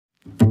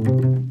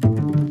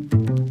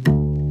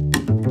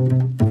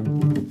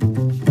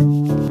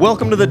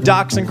Welcome to the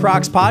Docs and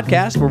Crocs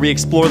podcast, where we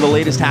explore the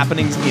latest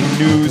happenings in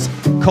news,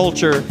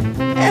 culture,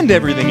 and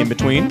everything in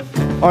between.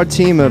 Our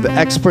team of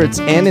experts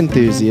and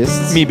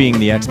enthusiasts, Me being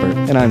the expert.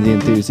 and I'm the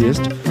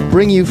enthusiast,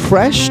 bring you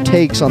fresh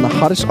takes on the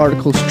hottest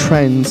articles,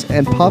 trends,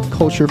 and pop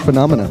culture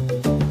phenomena.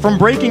 From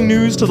breaking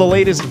news to the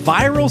latest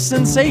viral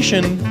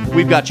sensation,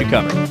 we've got you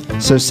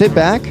covered. So sit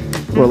back,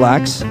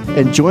 relax,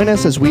 and join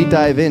us as we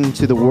dive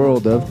into the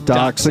world of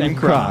Docs and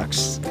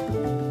Crocs.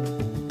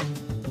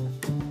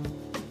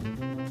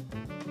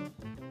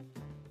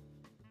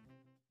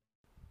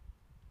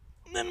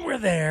 Then we're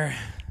there.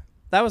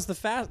 That was a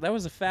fast.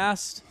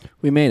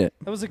 We made it.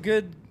 That was a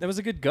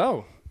good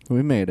go.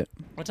 We made it.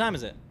 What time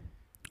is it?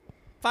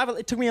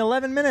 It took me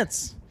 11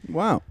 minutes.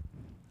 Wow.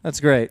 That's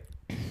great.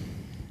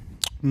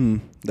 How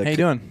How you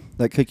doing?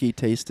 That cookie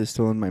taste is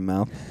still in my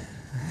mouth.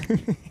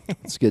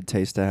 It's a good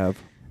taste to have.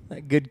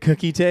 That good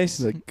cookie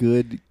taste? That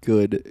good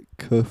coffee.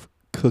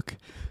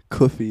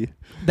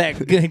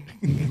 That good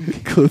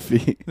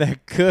Coffee.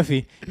 that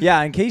coffee.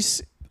 Yeah, in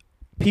case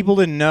people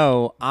didn't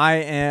know, I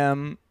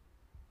am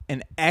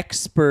an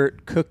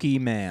expert cookie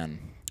man.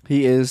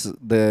 He is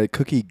the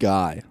cookie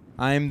guy.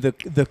 I'm the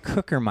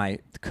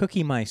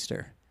cookie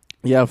meister.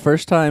 Yeah,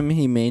 first time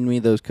he made me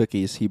those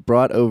cookies, he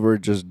brought over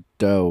just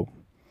dough.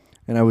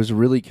 And I was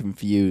really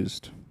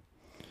confused.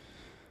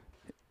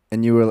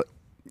 And you were like,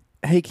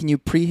 hey, can you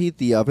preheat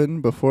the oven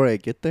before I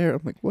get there?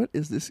 I'm like, what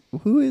is this?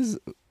 What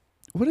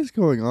is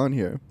going on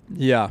here?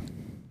 Yeah.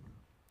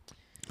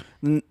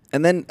 And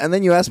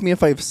then you asked me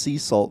if I have sea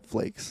salt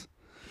flakes.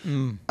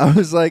 Mm. I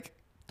was like,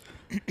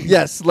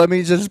 yes, let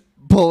me just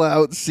pull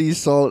out sea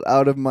salt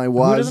out of my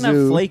wazoo. Who doesn't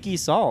have flaky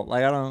salt?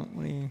 Like, I don't...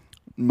 What do you...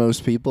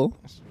 Most people.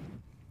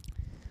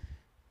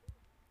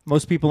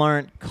 Most people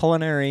aren't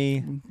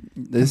culinary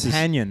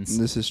companions.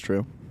 This is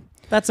true.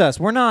 That's us.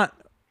 We're not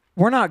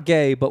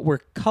gay, but we're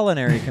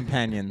culinary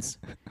companions.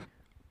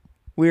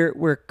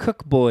 We're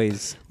cook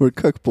boys. We're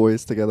cook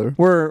boys together.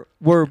 We're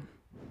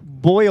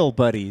boil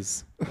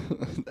buddies.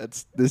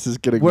 This is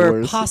getting We're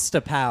worse.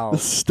 pasta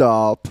pals.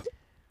 Stop.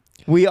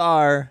 We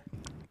are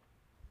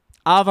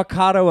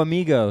avocado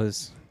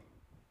amigos.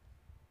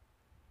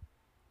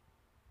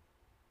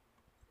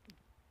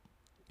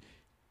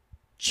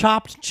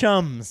 Chopped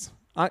chums.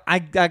 I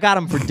got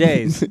them for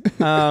days.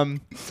 The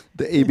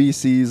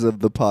ABCs of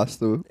the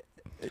pasta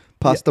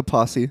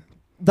posse.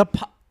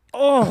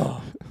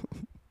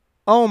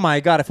 Oh my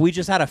God! If we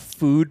just had a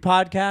food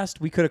podcast,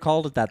 we could have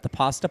called it that. The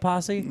Pasta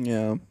Posse.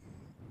 Yeah.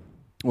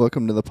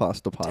 Welcome to the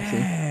Pasta Posse.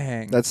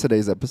 Dang. That's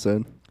today's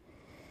episode.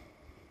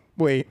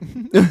 Wait.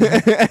 I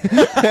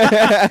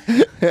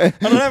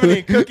don't have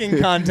any cooking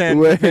content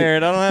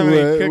prepared. I don't have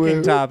any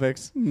cooking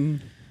topics.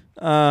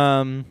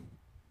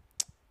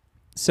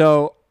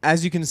 So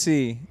as you can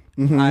see,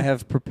 I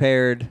have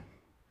prepared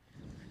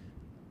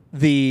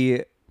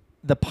the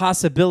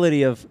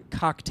possibility of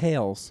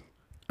cocktails.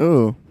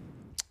 Oh.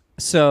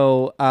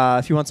 So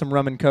if you want some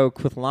rum and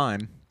coke with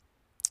lime,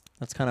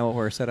 that's kind of what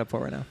we're set up for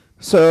right now.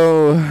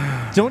 So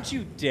Don't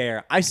you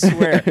dare. I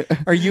swear.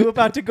 Are you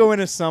about to go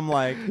into some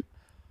like...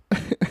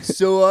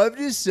 So I've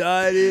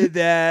decided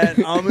that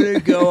I'm going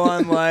to go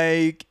on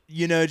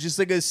just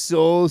like a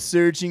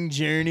soul-searching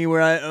journey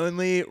where I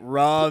only eat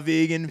raw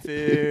vegan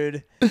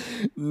food.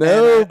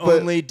 no, and I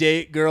only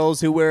date girls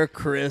who wear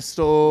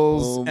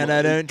crystals, and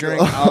I don't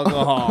drink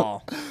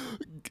alcohol.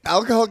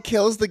 Alcohol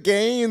kills the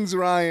gains,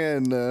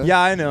 Ryan. Yeah,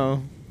 I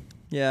know.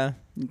 Yeah.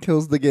 It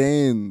kills the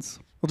gains.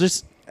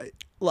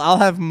 I'll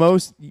have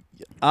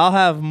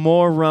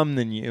more rum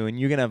than you, and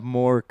you can have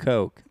more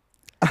Coke.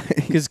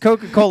 Because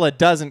Coca-Cola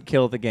doesn't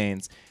kill the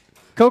gains.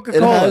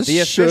 Coca-Cola,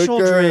 the official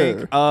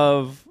drink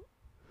of...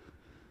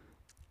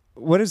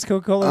 What is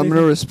Coca-Cola? I'm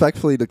going to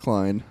respectfully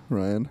decline,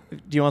 Ryan.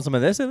 Do you want some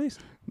of this at least?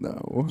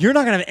 No. You're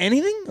not going to have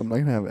anything? I'm not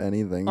going to have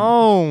anything.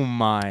 Oh,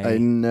 my. I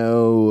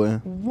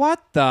know.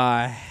 What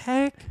the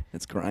heck?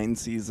 It's grind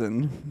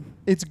season.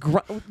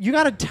 You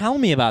got to tell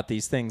me about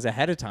these things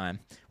ahead of time.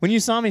 When you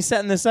saw me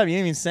setting this up, you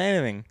didn't even say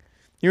anything.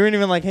 You weren't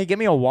even like, hey, get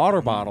me a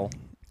water bottle.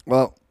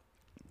 Well...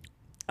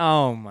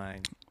 Oh, my.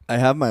 I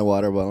have my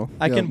water bottle.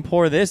 I can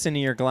pour this into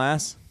your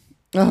glass.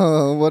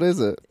 Oh, what is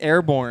it?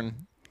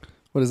 Airborne.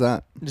 What is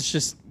that? It's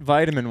just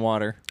vitamin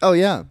water. Oh,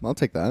 yeah. I'll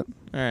take that.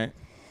 All right.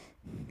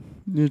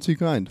 You're too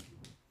kind.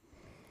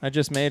 I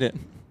just made it.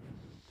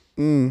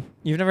 You've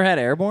never had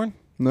Airborne?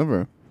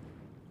 Never.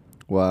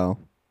 Wow.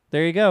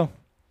 There you go.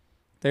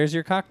 There's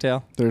your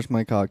cocktail. There's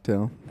my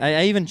cocktail.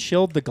 I even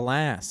chilled the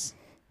glass.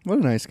 What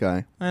a nice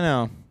guy. I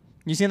know.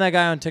 You seen that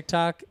guy on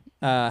TikTok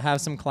have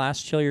some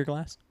class, chill your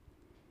glass?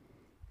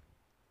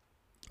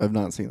 I've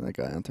not seen that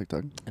guy on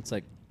TikTok. It's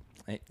like,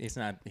 it's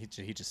not, he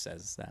just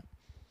says that.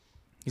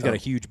 He's got a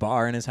huge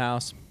bar in his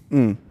house.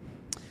 And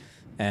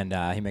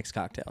he makes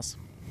cocktails.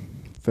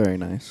 Very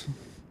nice.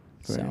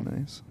 Very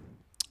nice.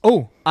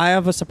 Oh, I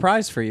have a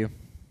surprise for you.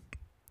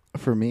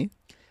 For me?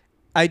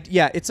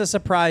 Yeah, it's a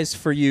surprise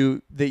for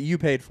you that you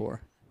paid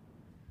for.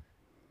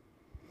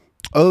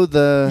 Oh,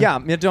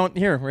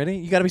 ready?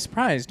 You got to be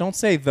surprised. Don't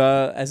say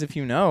as if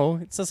you know.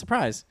 It's a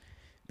surprise.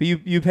 But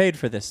you paid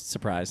for this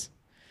surprise.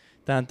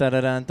 Dun dun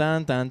dun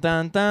dun dun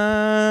dun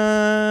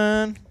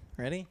dun.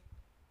 Ready?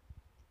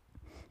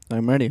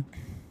 I'm ready.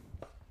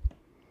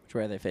 Which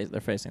way are they face?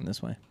 They're facing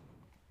this way.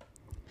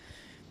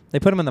 They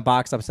put them in the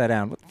box upside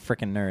down. What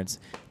freaking nerds.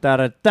 Da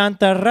da dun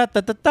da da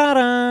da da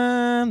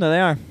da. There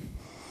they are.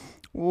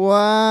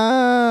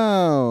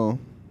 Wow.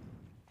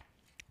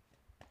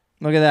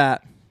 Look at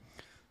that.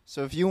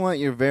 So if you want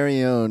your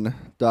very own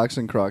Docs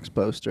and Crocs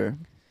poster,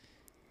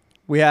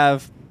 We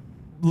have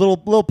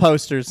little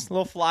posters,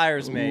 little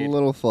flyers made.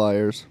 little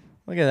flyers.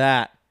 Look at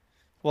that.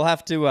 We'll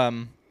have to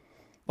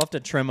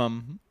trim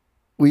them.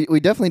 We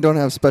definitely don't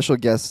have special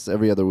guests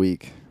every other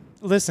week.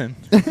 Listen,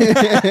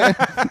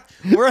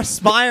 we're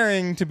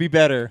aspiring to be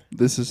better.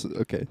 This is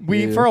okay.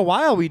 For a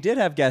while we did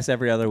have guests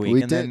every other week,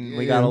 We and did, then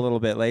we got a little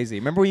bit lazy.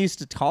 Remember, we used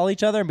to call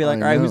each other and be like,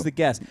 I "All right, know. who's the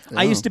guest?" I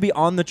know. used to be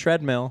on the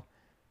treadmill.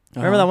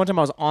 Remember that one time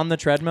I was on the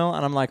treadmill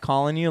and I'm like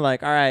calling you,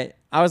 like, "All right,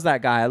 I was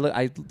that guy.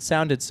 I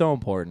sounded so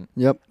important.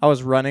 Yep. I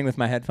was running with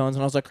my headphones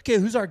and I was like, "Okay,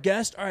 who's our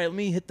guest? All right, let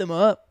me hit them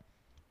up."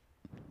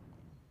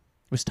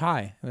 It was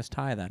Ty. It was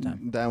Ty that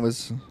time. That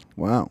was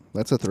wow.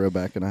 That's a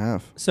throwback and a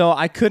half. So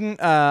I couldn't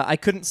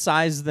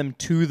size them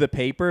to the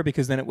paper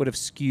because then it would have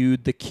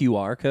skewed the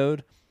QR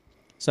code.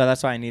 So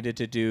that's why I needed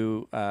to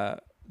do.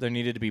 There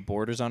needed to be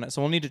borders on it.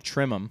 So we'll need to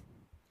trim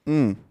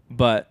them.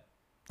 But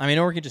I mean,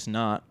 or we could just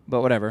not.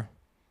 But whatever.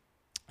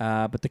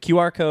 But the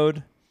QR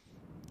code.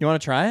 You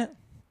want to try it?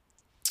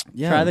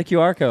 Yeah. Try the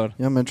QR code.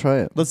 Yeah, I'm gonna try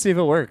it. Let's see if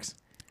it works.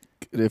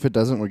 If it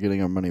doesn't, we're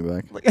getting our money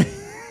back.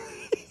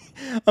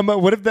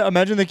 What if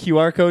imagine the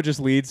QR code just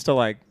leads to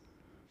like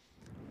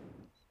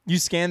you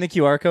scan the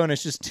QR code and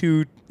it's just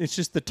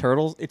the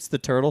turtles. It's the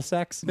turtle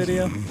sex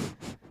video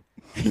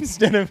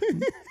instead of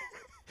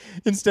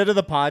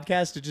the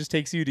podcast. It just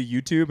takes you to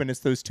YouTube and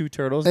it's those two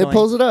turtles. It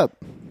pulls it up.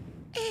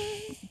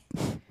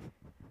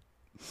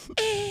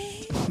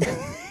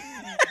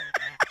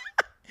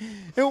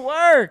 It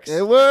works.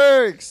 It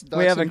works.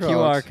 We have a Docs and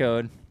QR Crocs.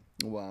 code.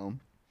 Wow.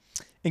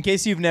 In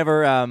case you've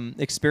never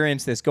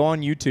experienced this, go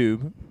on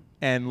YouTube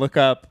and look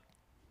up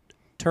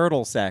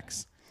turtle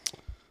sex.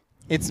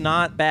 It's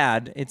not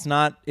bad. It's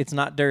not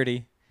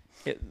dirty.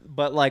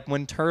 But like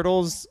when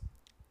turtles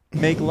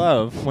make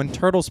love, when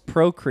turtles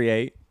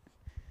procreate,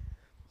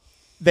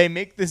 they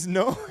make this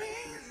noise.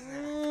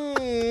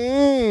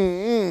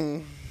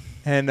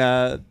 And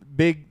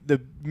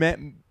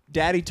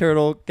daddy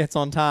turtle gets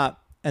on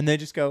top and they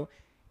just go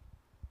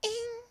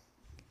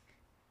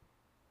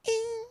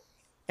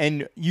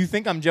and you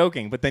think I'm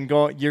joking, but then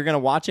you're going to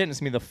watch it and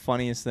it's going to be the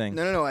funniest thing.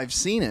 No. I've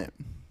seen it.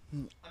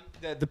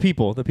 The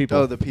people. Oh, the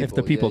people. If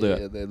the people do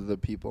it. Yeah, the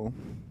people.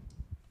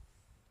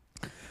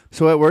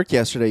 So at work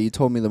yesterday, you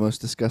told me the most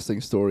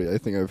disgusting story I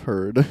think I've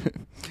heard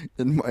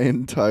in my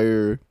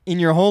entire... In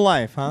your whole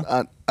life,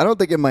 huh? I don't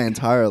think in my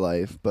entire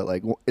life, but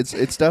like it's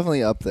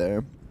definitely up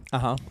there.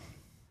 Uh-huh.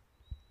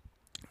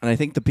 And I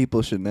think the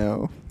people should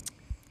know.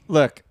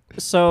 Look,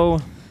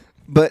 so...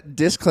 But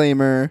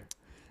disclaimer...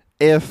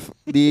 If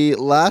the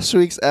last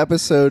week's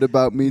episode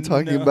about me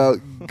talking about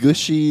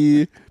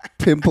gushy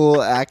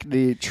pimple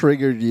acne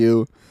triggered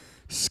you,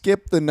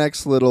 skip the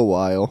next little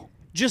while.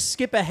 Just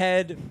skip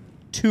ahead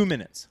 2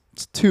 minutes.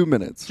 It's 2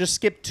 minutes. Just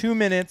skip 2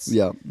 minutes.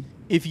 Yeah.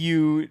 If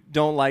you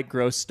don't like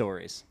gross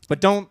stories. But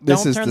don't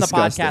turn the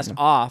podcast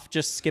off.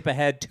 Just skip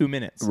ahead 2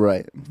 minutes.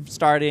 Right.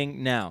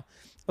 Starting now.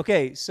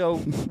 Okay, so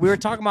we were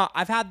talking about...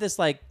 I've had this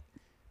like...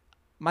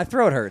 My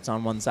throat hurts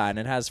on one side, and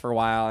it has for a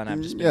while, and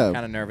I've just been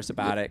kind of nervous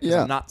about it because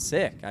I'm not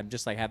sick. I'm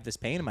just like have this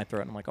pain in my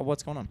throat, and I'm like, oh,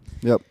 what's going on?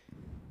 Yep.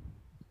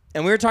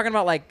 And we were talking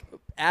about like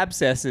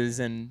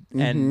abscesses and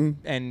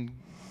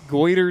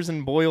goiters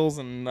and boils,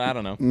 and I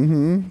don't know.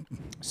 Mm-hmm.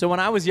 So when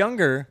I was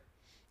younger,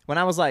 when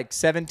I was like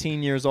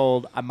 17 years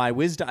old,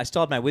 I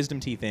still had my wisdom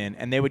teeth in,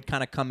 and they would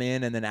kind of come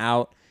in and then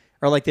out.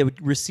 Or like they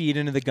would recede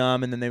into the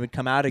gum and then they would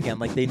come out again.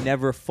 Like they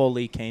never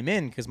fully came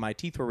in because my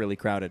teeth were really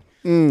crowded.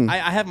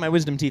 I have my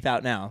wisdom teeth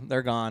out now.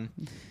 They're gone.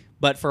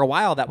 But for a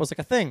while, that was like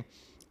a thing.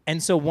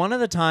 And so one of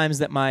the times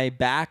that my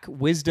back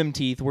wisdom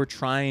teeth were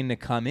trying to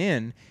come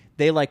in,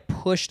 they like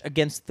pushed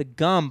against the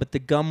gum, but the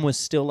gum was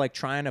still like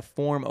trying to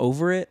form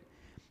over it.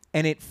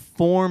 And it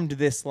formed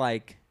this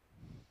like,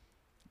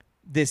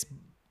 this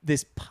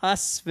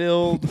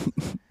pus-filled,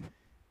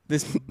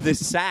 this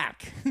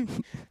sack.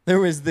 There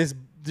was this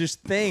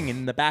thing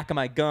in the back of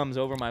my gums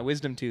over my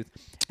wisdom tooth,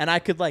 and I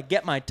could like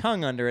get my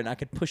tongue under it and I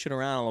could push it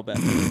around a little bit.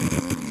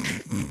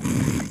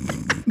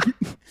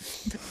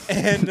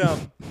 And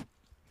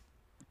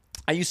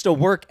I used to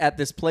work at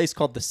this place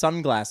called the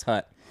Sunglass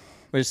Hut,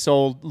 which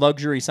sold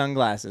luxury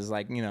sunglasses,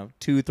 like, you know,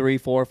 $200,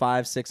 $300, $400,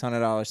 $500,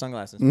 $600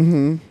 sunglasses.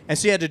 Mm-hmm. And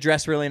so you had to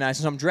dress really nice.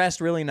 And so I'm dressed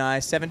really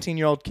nice,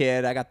 17-year-old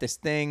kid. I got this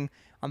thing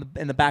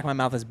in the back of my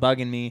mouth that's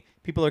bugging me.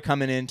 People are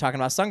coming in talking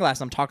about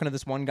sunglasses. I'm talking to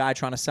this one guy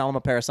trying to sell him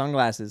a pair of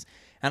sunglasses.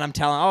 And I'm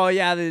telling, oh,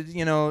 yeah,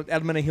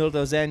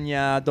 Hermenegildo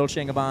Zegna,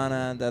 Dolce &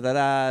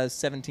 Gabbana,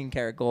 17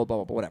 karat gold, blah,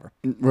 blah, blah, whatever.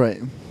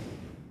 Right.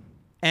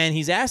 And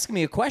he's asking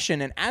me a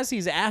question. And as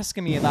he's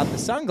asking me about the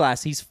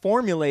sunglasses, he's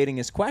formulating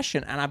his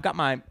question. And I've got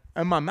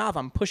in my mouth,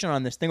 I'm pushing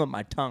on this thing with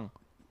my tongue.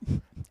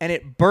 And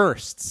it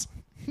bursts.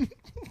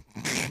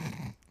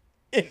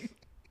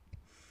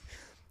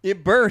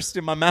 it burst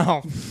in my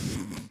mouth,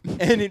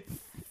 and it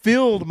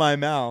filled my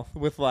mouth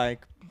with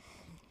like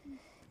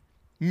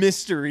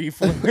mystery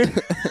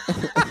fluid.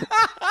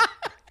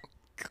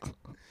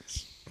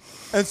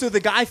 And so the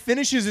guy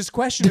finishes his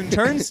question and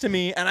turns to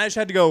me, and I just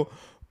had to go.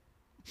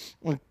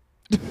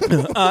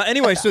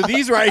 Anyway, so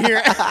these right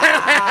here.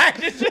 I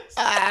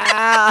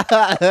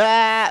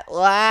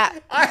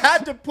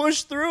had to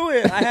push through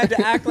it. I had to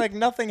act like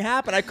nothing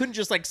happened. I couldn't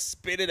just like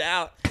spit it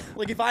out.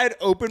 Like if I had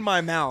opened my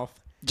mouth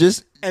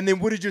and then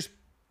would have just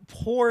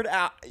poured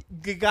out,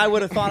 the guy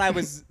would have thought I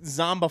was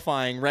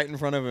zombifying right in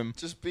front of him.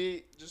 Just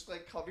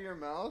like cover your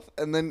mouth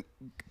and then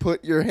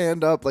put your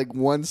hand up like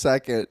 1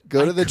 second.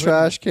 Go to the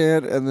trash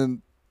can and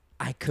then.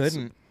 I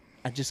couldn't.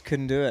 I just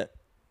couldn't do it.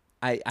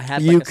 I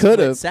had like a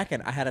split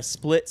second. I had a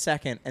split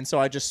second, and so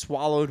I just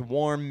swallowed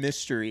warm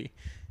mystery.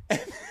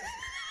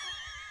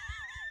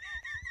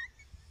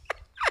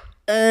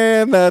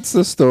 And that's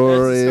the story.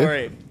 That's the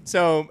story.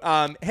 So,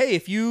 hey,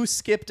 if you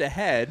skipped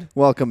ahead,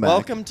 welcome back.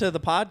 Welcome to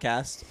the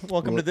podcast.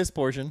 Welcome to this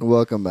portion.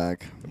 Welcome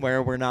back.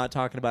 Where we're not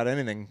talking about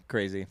anything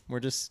crazy. We're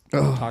just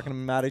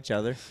talking about each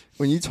other.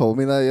 When you told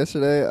me that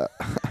yesterday,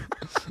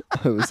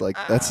 I was like,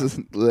 I'm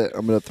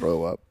going to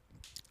throw up.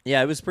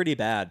 Yeah, it was pretty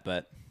bad,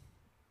 but,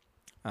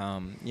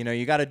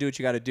 you got to do what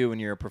you got to do when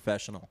you're a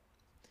professional.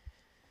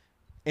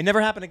 It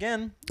never happened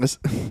again.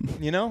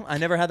 I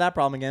never had that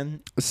problem again.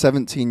 A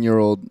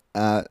 17-year-old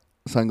at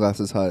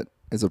Sunglasses Hut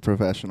is a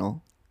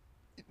professional.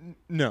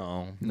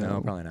 No,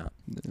 probably not.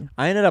 No.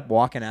 I ended up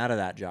walking out of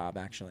that job,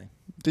 actually.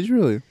 Did you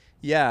really?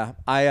 Yeah.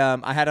 I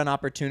had an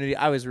opportunity.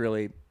 I was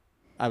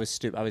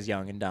stupid. I was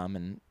young and dumb,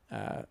 and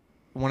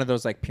one of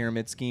those like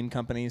pyramid scheme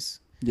companies.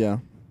 Yeah.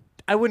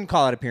 I wouldn't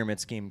call it a pyramid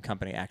scheme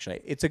company,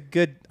 actually.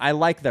 I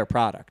like their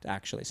product,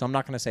 actually. So I'm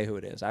not going to say who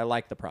it is. I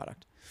like the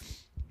product.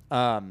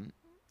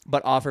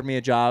 But offered me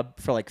a job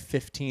for like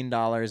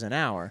 $15 an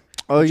hour.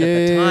 Oh, which yeah.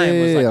 At the time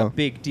was like a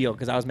big deal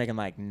because I was making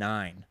like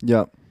 $9.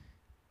 Yep.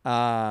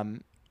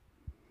 And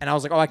I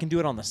was like, I can do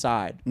it on the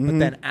side. Mm-hmm. But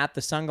then at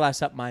the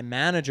Sunglass Hut, my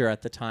manager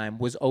at the time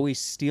was always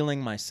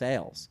stealing my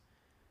sales.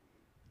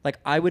 Like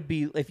I would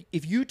be,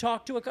 if you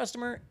talked to a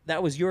customer,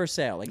 that was your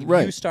sale. Like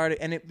if you started,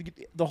 and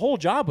the whole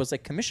job was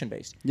like commission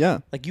based. Yeah.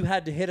 Like you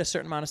had to hit a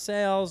certain amount of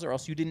sales or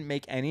else you didn't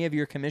make any of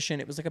your commission.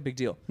 It was like a big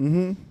deal.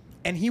 Mm-hmm.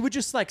 And he would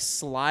just like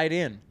slide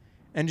in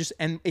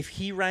and if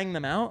he rang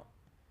them out,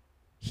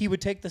 he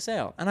would take the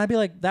sale. And I'd be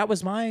like, that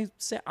was my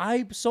sale.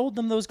 I sold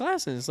them those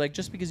glasses. Like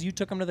just because you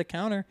took them to the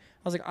counter,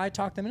 I was like, I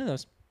talked them into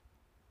those.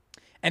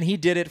 And he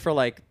did it for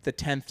like the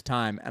 10th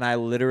time. And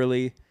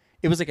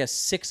it was like a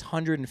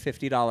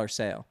 $650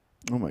 sale.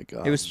 Oh, my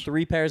God. It was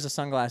 3 pairs of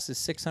sunglasses,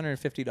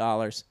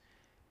 $650.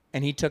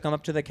 And he took them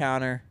up to the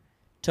counter,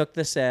 took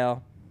the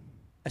sale.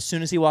 As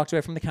soon as he walked away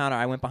from the counter,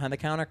 I went behind the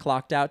counter,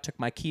 clocked out, took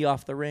my key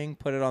off the ring,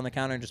 put it on the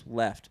counter, and just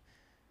left.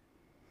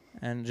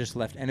 And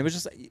it was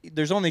just,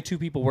 there's only 2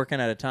 people working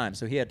at a time,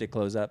 so he had to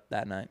close up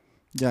that night.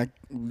 Yeah,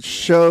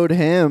 showed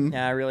him.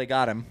 Yeah, I really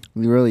got him.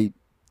 We really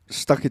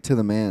stuck it to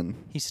the man.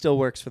 He still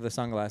works for the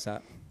Sunglass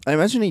Hut. I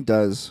imagine he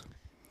does.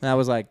 That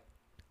was like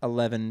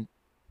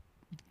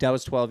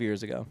 12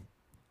 years ago.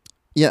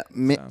 Yeah,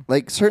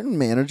 like certain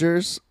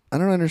managers, I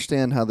don't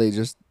understand how they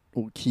just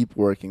keep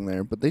working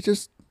there, but they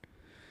just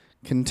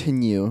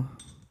continue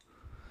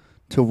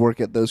to work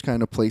at those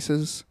kind of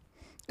places.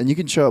 And you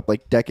can show up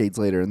like decades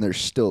later and they're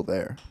still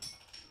there.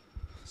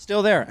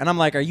 Still there. And I'm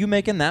like, are you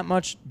making that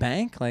much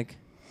bank? Like,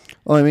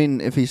 well, I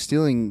mean, if he's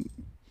stealing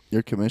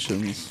your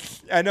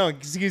commissions. I know,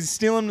 'cause he's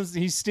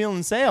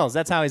stealing sales.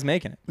 That's how he's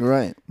making it.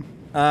 Right.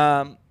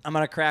 I'm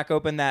going to crack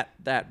open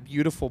that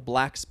beautiful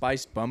black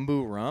spiced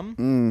bamboo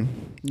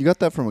rum. You got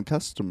that from a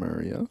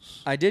customer,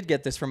 yes? I did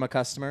get this from a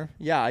customer.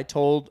 Yeah, I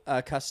told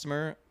a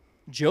customer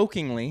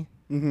jokingly,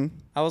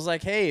 I was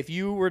like, hey, if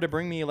you were to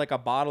bring me like a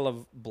bottle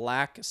of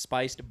black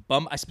spiced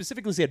I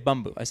specifically said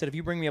bamboo. I said, if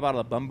you bring me a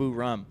bottle of bamboo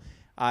rum,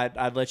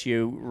 I'd let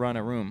you run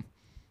a room,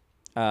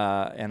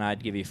 and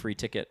I'd give you a free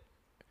ticket.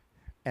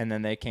 And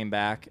then they came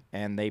back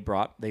and they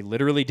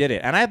literally did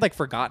it. And I had like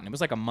forgotten. It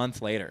was like a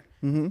month later.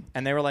 Mm-hmm.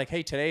 And they were like,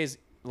 hey, today's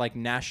like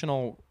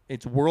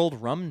it's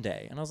World Rum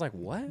Day. And I was like,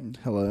 what?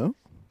 Hello?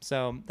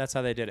 So that's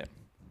how they did it.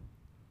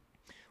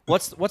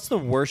 What's the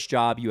worst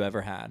job you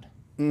ever had?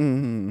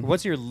 Mm-hmm.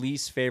 What's your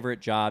least favorite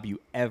job you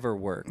ever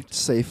worked?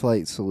 Safe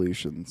Light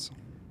Solutions.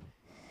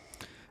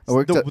 I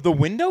worked at the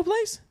window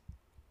place?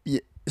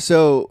 Yeah.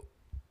 So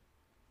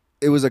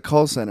it was a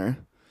call center.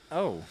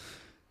 Oh.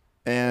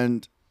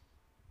 And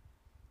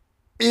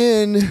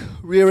in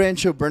Rio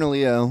Rancho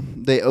Bernalillo,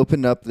 they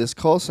opened up this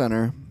call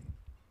center.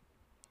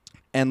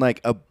 And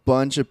like a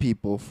bunch of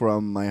people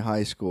from my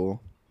high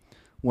school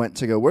went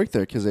to go work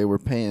there because they were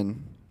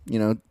paying,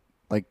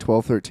 like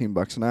 $12,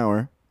 $13 an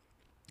hour.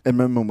 And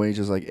minimum wage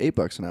is like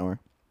 $8 an hour.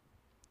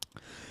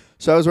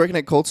 So I was working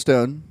at Cold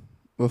Stone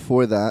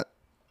before that.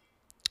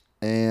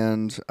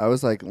 And I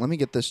was like, let me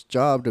get this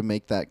job to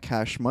make that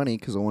cash money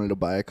because I wanted to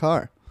buy a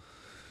car.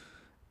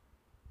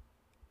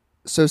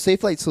 So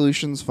Safe Light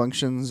Solutions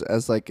functions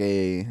as like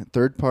a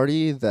third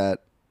party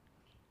that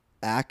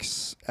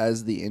acts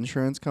as the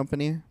insurance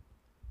company.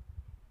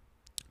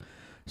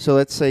 So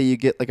let's say you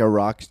get like a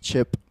rock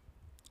chip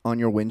on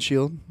your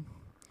windshield,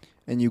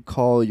 and you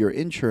call your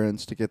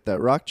insurance to get that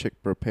rock chip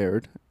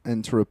repaired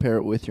and to repair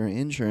it with your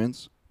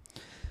insurance.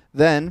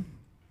 Then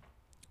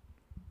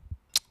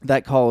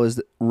that call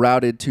is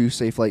routed to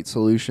SafeLight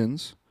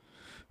Solutions,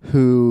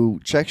 who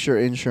checks your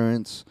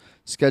insurance,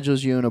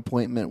 schedules you an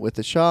appointment with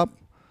the shop,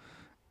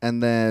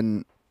 and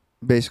then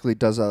basically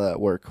does all that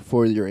work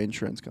for your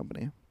insurance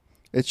company.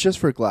 It's just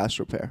for glass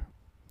repair.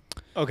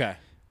 Okay.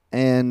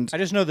 And I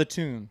just know the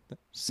tune.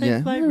 Yeah.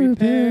 SafeLight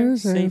repair,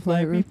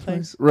 SafeLight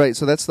replace. Right,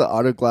 so that's the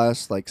auto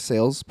glass like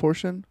sales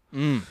portion.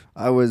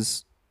 I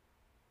was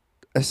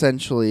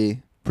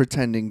essentially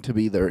pretending to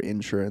be their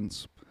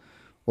insurance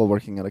while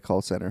working at a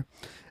call center.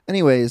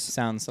 Anyways,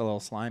 Sounds a little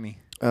slimy.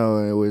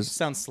 oh, it was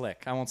Sounds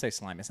slick. I won't say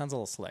slimy. It sounds a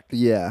little slick.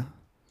 yeah.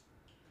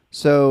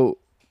 So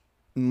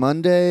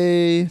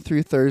Monday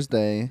through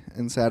Thursday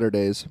and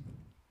Saturdays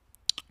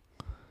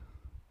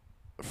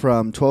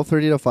from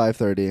 12:30 to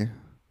 5:30,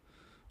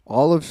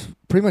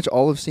 pretty much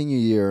all of senior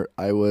year,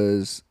 I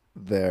was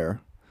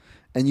there,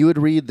 and you would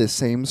read the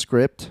same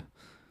script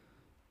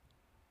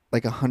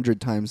like 100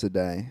 times a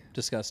day,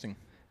 Disgusting.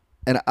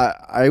 and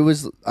I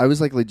was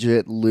like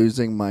legit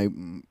losing my.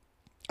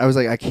 I was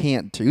like, I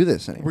can't do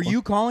this anymore. Were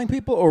you calling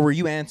people or were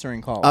you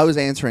answering calls? I was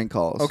answering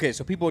calls. Okay,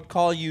 so people would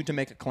call you to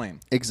make a claim.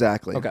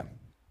 Exactly. Okay.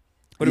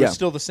 But it Yeah. was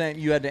still the same.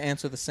 You had to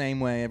answer the same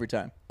way every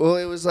time. Well,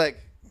 it was like,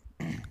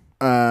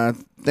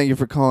 thank you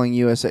for calling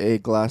USA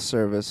Glass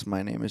Service.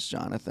 My name is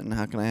Jonathan.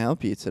 How can I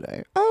help you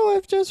today? Oh,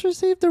 I've just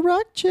received a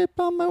rock chip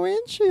on my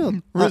windshield.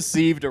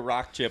 Received a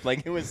rock chip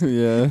like it was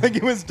Yeah. like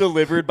it was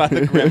delivered by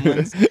the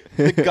gremlins.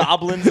 The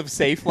goblins of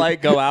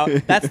SafeLight go out.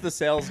 That's the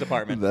sales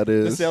department. That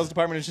is. The sales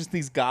department is just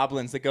these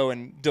goblins that go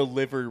and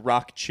deliver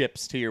rock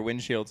chips to your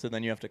windshield, so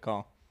then you have to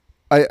call.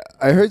 I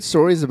heard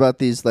stories about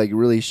these like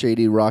really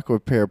shady rock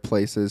repair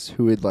places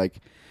who would like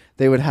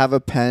they would have a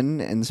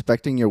pen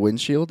inspecting your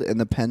windshield, and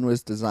the pen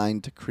was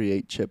designed to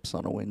create chips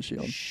on a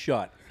windshield.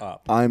 Shut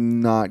up. I'm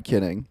not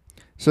kidding.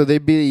 So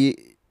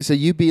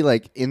you'd be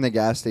like in the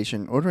gas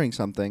station ordering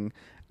something,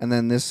 and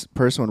then this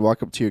person would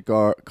walk up to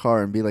your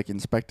car and be like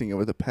inspecting it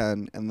with a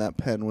pen, and that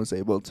pen was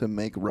able to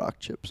make rock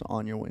chips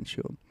on your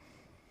windshield.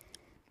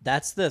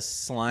 That's the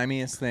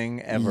slimiest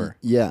thing ever.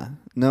 Yeah.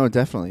 No,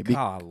 definitely.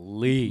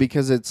 Golly.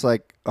 Because it's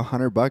like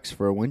 $100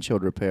 for a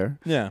windshield repair.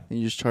 Yeah. And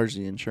you just charge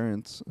the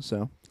insurance.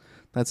 So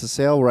that's a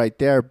sale right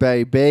there,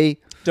 baby.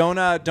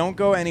 Don't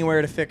go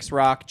anywhere to fix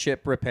rock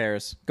chip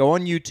repairs. Go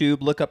on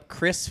YouTube, look up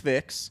Chris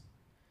Fix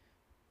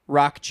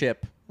rock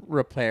chip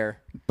repair.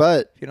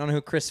 But If you don't know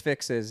who Chris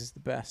Fix is, he's the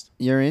best.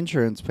 your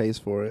insurance pays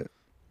for it.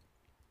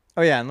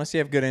 Oh yeah, unless you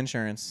have good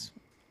insurance.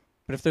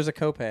 But if there's a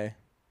copay,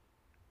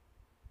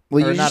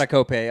 Well, or not a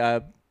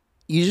copay,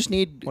 you just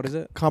need what is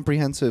it?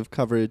 comprehensive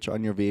coverage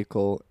on your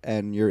vehicle,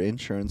 and your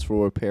insurance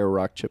will repair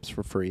rock chips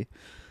for free.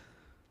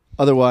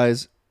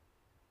 Otherwise,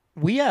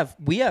 We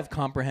have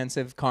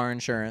comprehensive car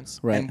insurance,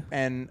 Right.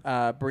 And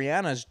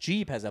Brianna's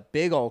Jeep has a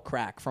big old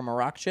crack from a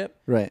rock chip,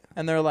 right.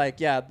 and they're like,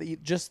 yeah,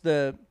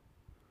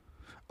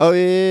 Oh,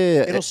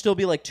 yeah. it'll still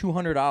be like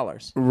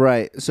 $200.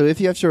 Right. So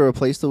if you have to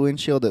replace the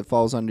windshield, it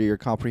falls under your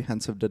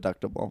comprehensive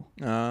deductible.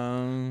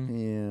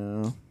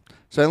 Yeah.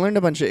 So I learned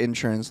a bunch of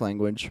insurance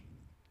language.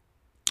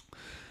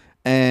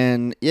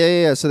 And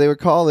yeah. So they would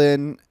call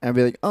in and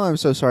be like, "Oh, I'm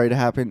so sorry that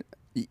happened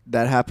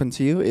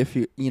to you. If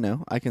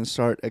I can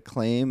start a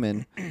claim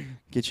and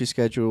get you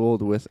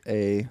scheduled with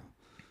a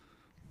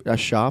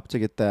shop to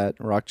get that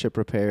rock chip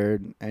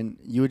repaired." And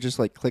you would just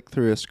like click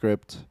through a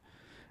script,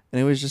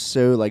 and it was just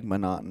so like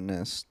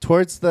monotonous.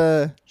 Towards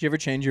the Did you ever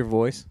change your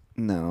voice?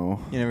 no.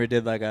 You never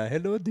did like a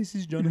hello, this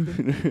is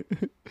Jonathan.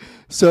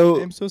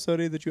 So I'm so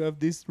sorry that you have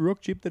this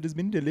rock chip that has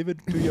been delivered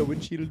to your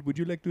windshield. Would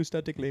you like to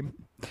start a claim?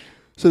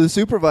 So the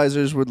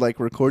supervisors would like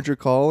record your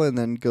call and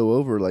then go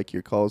over like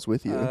your calls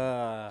with you.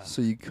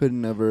 So you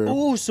couldn't ever.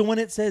 Oh, so when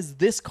it says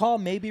this call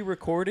may be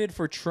recorded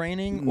for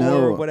training No.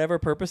 or whatever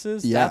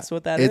purposes, Yeah, that's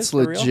what that is. it's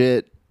for real?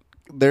 legit.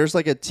 There's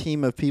like a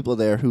team of people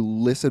there who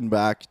listen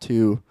back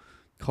to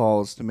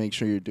calls to make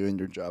sure you're doing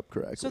your job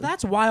correctly. So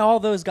that's why all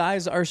those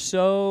guys are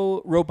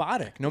so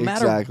robotic, no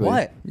matter Exactly.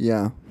 what.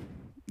 Yeah,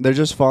 they're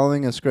just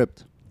following a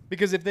script.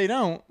 Because if they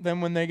don't, then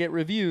when they get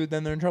reviewed,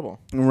 then they're in trouble.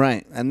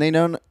 Right, and they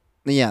don't.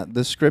 Yeah,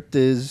 the script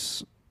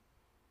is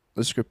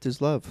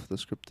love. The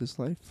script is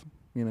life.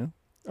 You know.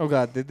 Oh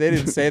God, they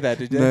didn't say that,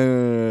 did they?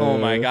 No. Oh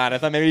my God, I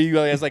thought maybe you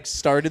guys like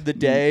started the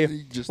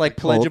day Just like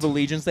the Pledge of cult.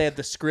 Allegiance. They had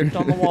the script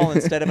on the wall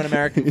instead of an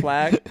American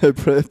flag. I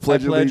pledge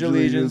Pledge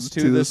allegiance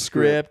to the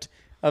script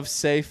of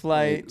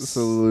SafeLight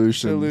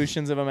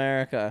Solutions of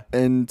America.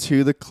 and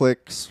to the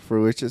clicks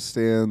for which it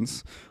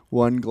stands,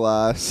 one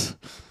glass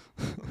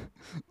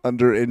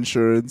under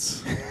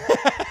insurance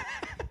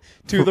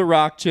To the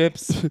rock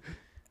chips.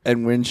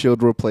 and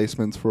windshield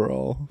replacements for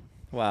all.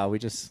 Wow, we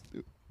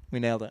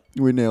nailed it.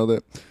 We nailed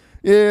it.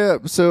 Yeah,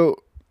 so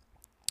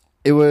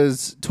it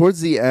was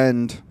towards the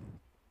end.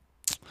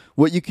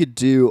 What you could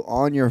do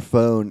on your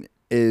phone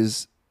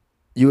is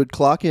you would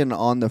clock in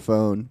on the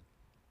phone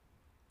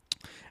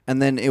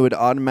and then it would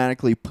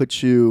automatically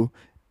put you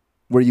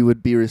where you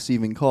would be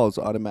receiving calls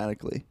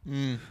automatically.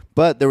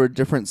 But there were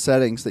different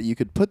settings that you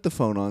could put the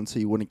phone on so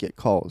you wouldn't get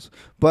calls.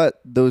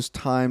 But those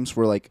times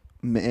were like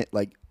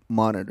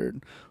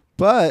monitored.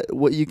 But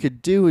what you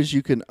could do is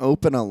you can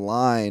open a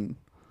line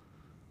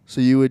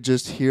so you would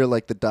just hear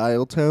like the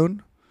dial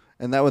tone,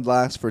 and that would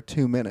last for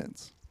 2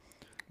 minutes.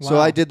 Wow. So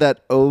I did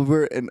that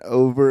over and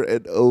over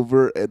and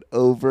over and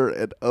over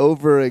and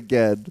over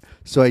again,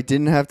 so I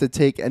didn't have to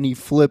take any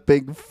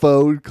flipping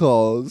phone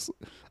calls.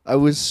 I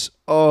was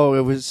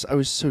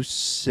so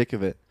sick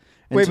of it.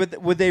 And wait,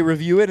 but would they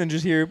review it and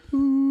just hear?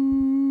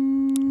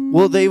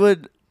 Well, they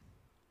would.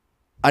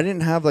 I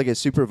didn't have like a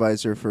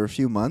supervisor for a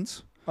few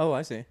months. Oh,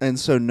 I see. And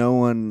so no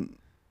one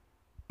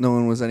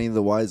was any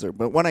the wiser.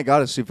 But when I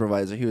got a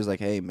supervisor, he was like,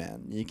 "Hey,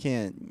 man, you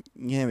can't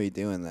be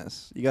doing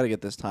this. You got to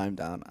get this time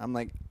down." I'm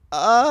like,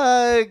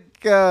 ugh.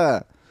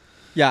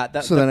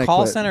 Yeah, So the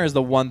call center is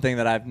the one thing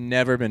that I've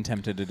never been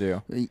tempted to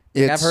do.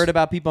 I've heard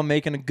about people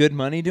making good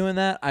money doing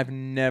that. I've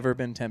never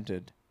been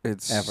tempted.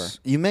 Ever.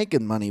 You make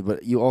good money,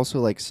 but you also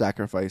like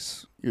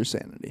sacrifice your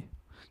sanity.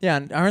 Yeah,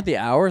 and aren't the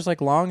hours like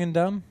long and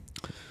dumb?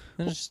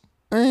 Is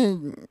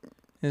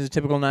it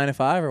typical 9 to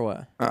 5 or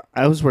what?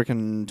 I was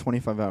working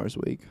 25 hours a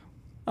week.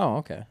 Oh,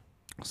 okay.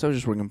 So I was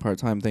just working part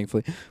time,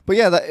 thankfully. But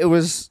yeah, it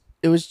was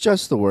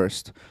just the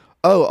worst.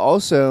 Oh,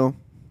 also,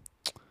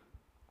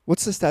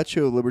 what's the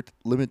statute of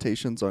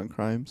limitations on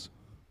crimes?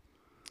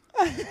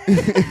 I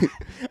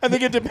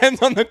think it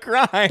depends on the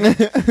crime.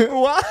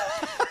 What?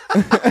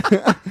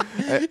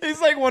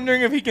 He's like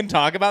wondering if he can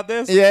talk about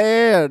this.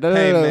 Yeah. No,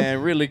 hey, no.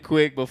 man, really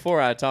quick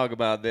before I talk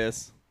about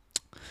this.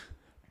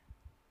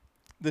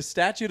 The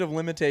statute of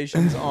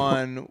limitations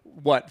on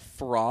what?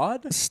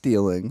 Fraud?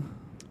 Stealing.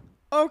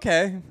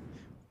 Okay.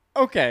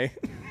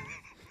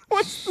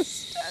 What's the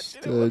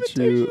statute of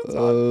limitations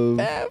on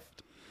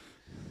theft?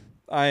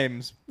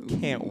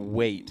 Can't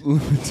wait.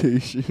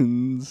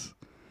 Limitations.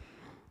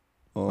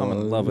 I'm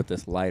in love with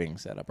this lighting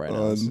setup right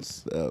now.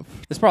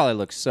 Theft. This probably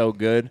looks so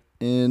good.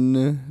 In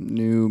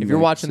New Mexico. If you're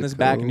watching this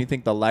back and you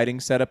think the lighting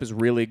setup is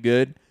really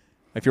good,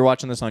 if you're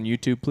watching this on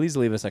YouTube, please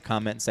leave us a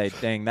comment and say,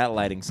 dang, that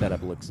lighting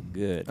setup looks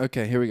good.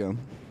 Okay, here we go.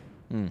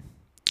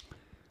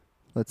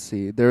 Let's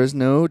see. There is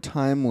no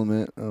time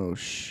limit. Oh,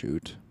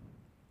 shoot.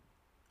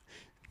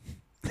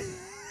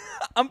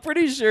 I'm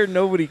pretty sure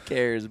nobody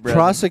cares, bro.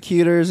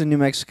 Prosecutors in New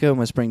Mexico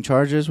must bring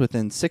charges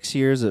within 6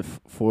 years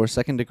for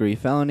second-degree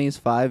felonies,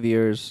 5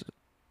 years,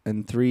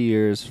 and 3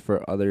 years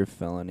for other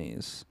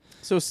felonies.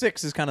 So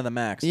 6 is kind of the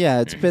max.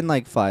 Yeah, it's been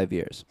like 5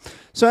 years.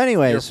 So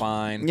anyways. You're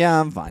fine. Yeah,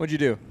 I'm fine. What'd you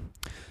do?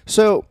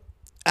 So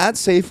at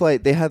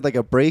Safelight, they had like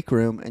a break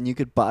room, and you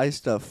could buy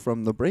stuff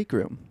from the break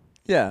room.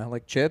 Yeah,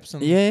 like chips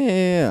and...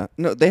 Yeah.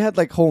 No, they had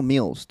like whole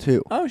meals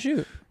too. Oh,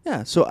 shoot.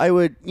 Yeah, so I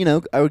would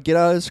get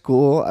out of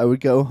school, I would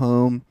go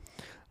home,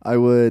 I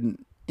would,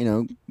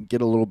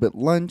 get a little bit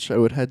lunch, I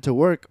would head to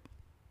work.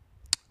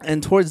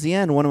 And towards the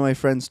end, one of my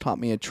friends taught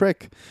me a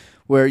trick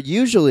where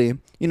usually,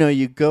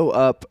 you go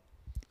up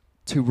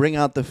to bring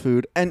out the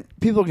food, and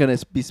people are going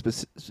to be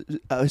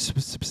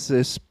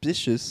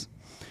suspicious.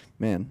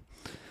 Man.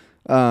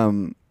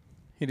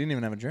 He didn't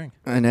even have a drink.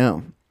 I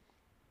know.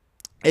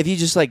 If you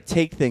just like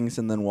take things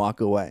and then walk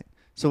away.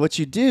 So what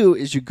you do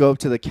is you go up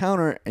to the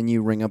counter and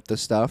you ring up the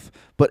stuff.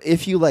 But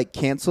if you like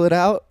cancel it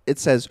out, it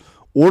says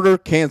order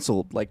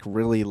canceled, like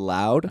really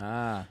loud.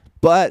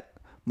 But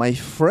my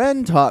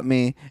friend taught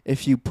me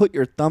if you put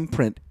your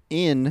thumbprint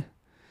in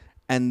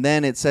and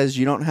then it says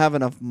you don't have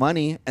enough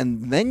money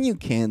and then you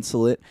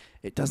cancel it,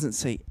 it doesn't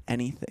say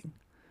anything.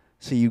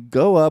 So you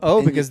go up.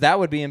 Oh, because that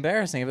would be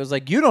embarrassing if it was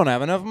like, you don't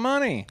have enough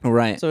money.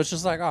 Right. So it's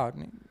just like, oh,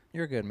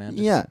 you're good, man.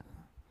 Just yeah.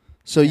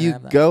 So you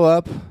go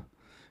up,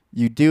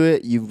 you do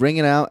it, you ring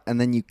it out,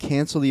 and then you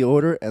cancel the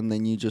order, and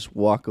then you just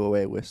walk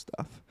away with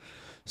stuff.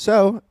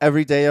 So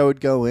every day I would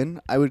go in,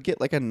 I would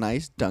get like a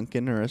nice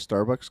Dunkin' or a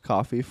Starbucks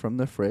coffee from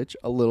the fridge,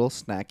 a little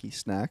snacky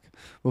snack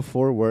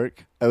before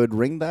work. I would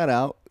ring that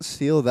out,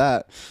 steal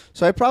that.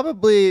 So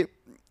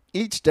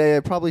each day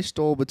I probably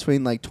stole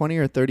between like $20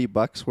 or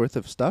 $30 worth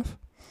of stuff.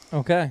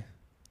 Okay.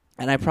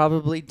 And I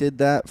probably did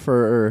that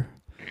for,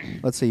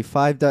 let's see,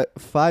 5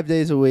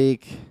 days a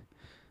week.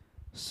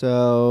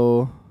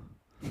 So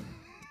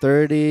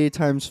 30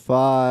 times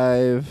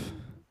 5,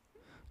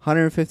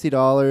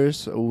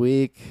 $150 a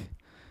week.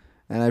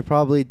 And I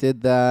probably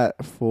did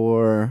that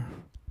for...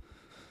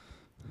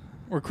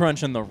 We're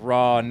crunching the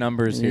raw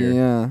numbers here.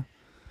 Yeah.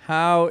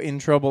 How in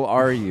trouble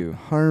are you?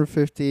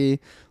 150.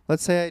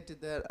 Let's say I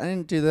did that. I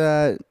didn't do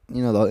that,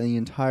 the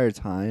entire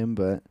time,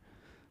 but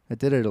I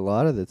did it a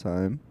lot of the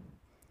time.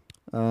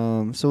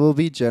 So we'll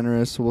be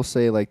generous. We'll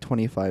say like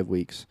 25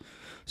 weeks.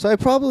 So I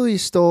probably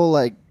stole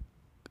like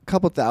a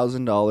couple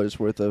 $1,000s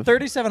worth of...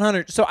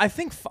 $3,700. So I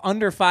think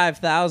under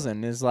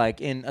 5,000 is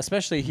like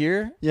especially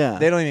here. Yeah.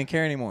 They don't even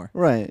care anymore.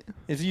 Right.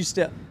 If you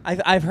still,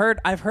 I've heard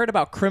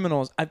about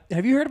criminals.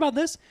 Have you heard about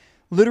this?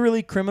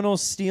 Literally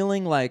criminals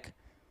stealing like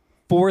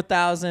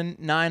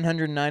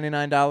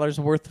 $4,999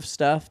 worth of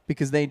stuff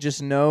because they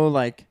just know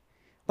like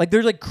Like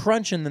they're like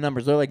crunching the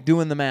numbers. They're like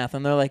doing the math,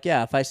 and they're like,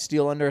 yeah, if I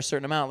steal under a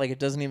certain amount, like it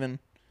doesn't even.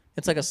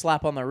 It's like a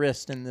slap on the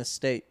wrist in this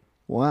state.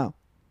 Wow.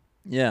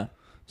 Yeah.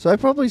 So I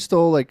probably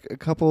stole like a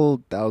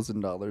couple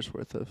 $1,000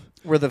 worth of.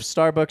 Worth of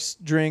Starbucks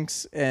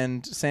drinks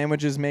and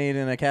sandwiches made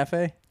in a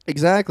cafe?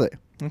 Exactly.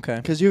 Okay.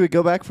 Because you would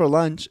go back for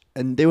lunch,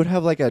 and they would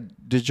have like a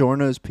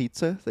DiGiorno's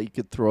pizza that you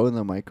could throw in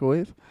the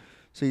microwave.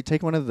 So you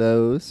take one of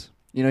those.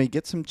 You know, you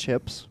get some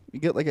chips. You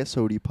get like a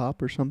soda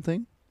pop or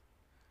something.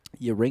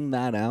 You wring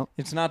that out.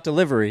 It's not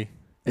delivery.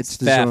 It's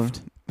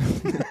DiGiorno.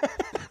 theft.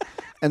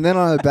 And then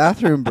on a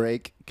bathroom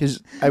break, because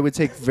I would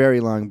take very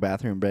long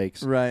bathroom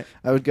breaks. Right.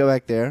 I would go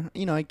back there.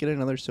 You know, I'd get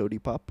another soda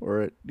pop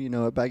or,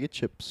 a bag of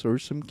chips or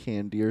some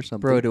candy or something.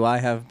 Bro, do I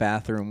have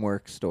bathroom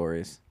work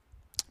stories?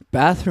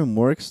 Bathroom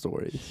work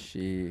stories.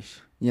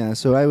 Sheesh. Yeah,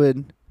 so I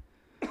would.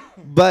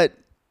 But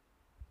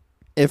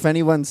if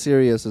anyone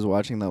serious is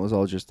watching, that was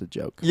all just a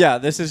joke. Yeah,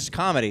 this is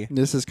comedy.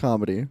 This is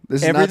comedy.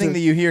 This Everything is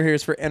that you hear here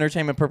is for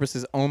entertainment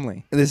purposes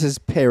only. This is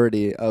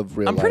parody of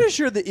real life. I'm pretty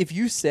sure that if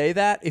you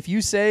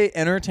say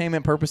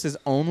entertainment purposes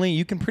only,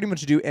 you can pretty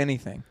much do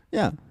anything.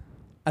 Yeah.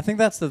 I think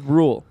that's the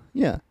rule.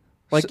 Yeah.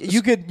 Like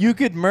you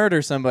could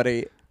murder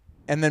somebody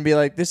and then be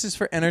like, this is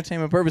for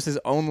entertainment purposes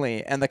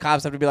only, and the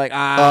cops have to be like, he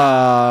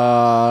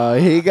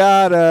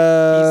got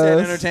us. He said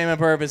entertainment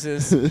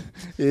purposes.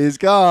 He's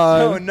gone.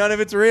 No, none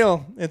of it's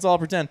real. It's all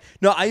pretend.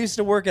 No, I used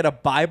to work at a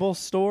Bible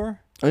store.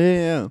 Oh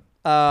yeah.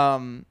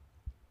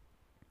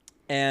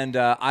 And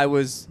I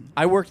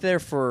worked there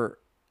for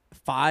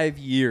 5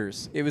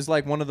 years. It was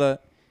like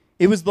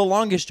it was the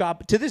longest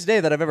job to this day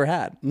that I've ever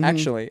had. Mm-hmm.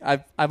 Actually,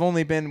 I've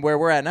only been where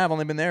we're at now. I've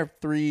only been there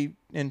 3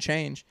 and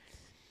change.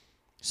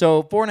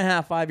 So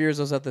 4.5, 5 years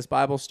I was at this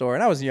Bible store,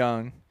 and I was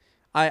young.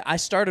 I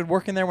started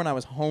working there when I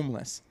was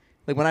homeless.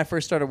 Like when I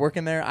first started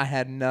working there, I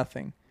had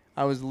nothing.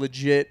 I was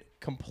legit,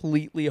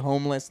 completely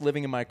homeless,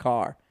 living in my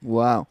car.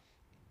 Wow.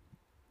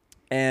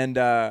 And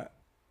yeah,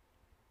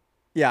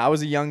 I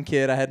was a young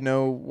kid. I had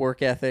no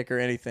work ethic or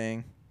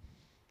anything.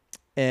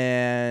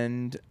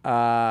 And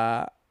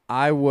I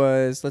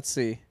was,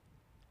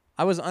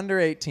 I was under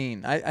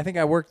 18. I think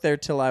I worked there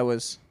till I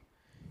was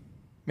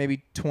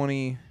maybe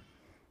 21.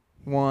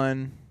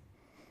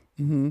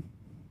 Mm-hmm.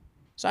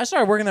 So I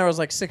started working there when I was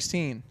like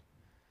 16.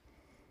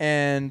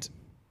 And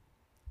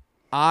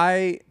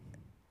I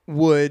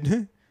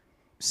would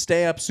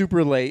stay up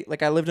super late.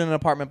 Like I lived in an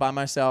apartment by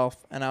myself,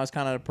 and I was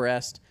kind of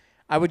depressed.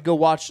 I would go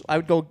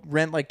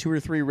rent like 2 or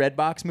 3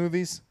 Redbox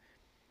movies,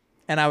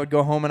 and I would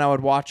go home and I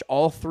would watch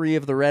all 3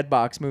 of the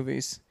Redbox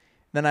movies.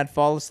 Then I'd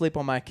fall asleep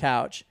on my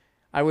couch.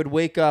 I would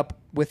wake up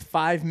with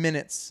 5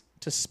 minutes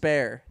to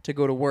spare to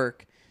go to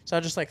work. So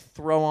I'd just like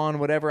throw on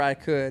whatever I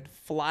could,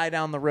 fly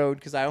down the road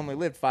because I only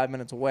lived 5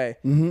 minutes away,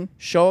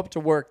 show up to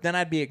work. Then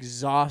I'd be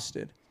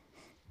exhausted.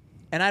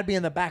 And I'd be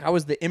in the back. I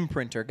was the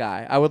imprinter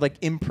guy. I would like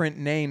imprint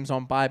names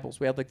on Bibles.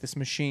 We had like this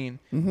machine,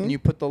 and you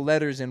put the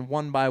letters in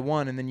one by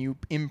one, and then you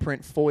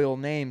imprint foil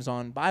names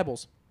on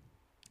Bibles.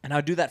 And I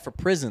would do that for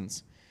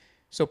prisons.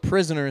 So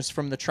prisoners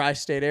from the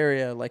tri-state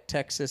area, like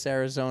Texas,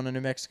 Arizona,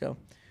 New Mexico,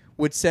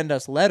 would send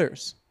us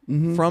letters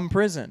from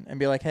prison and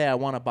be like, hey, I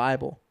want a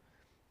Bible.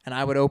 And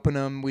I would open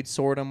them, we'd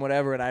sort them,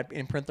 whatever, and I'd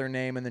imprint their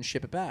name and then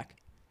ship it back.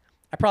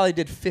 I probably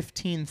did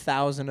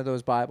 15,000 of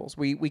those Bibles.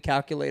 We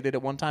calculated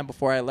at one time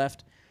before I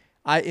left,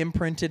 I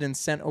imprinted and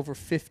sent over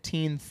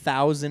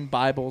 15,000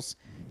 Bibles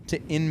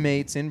to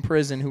inmates in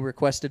prison who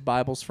requested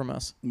Bibles from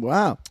us.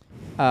 Wow.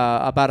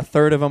 About a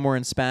third of them were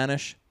in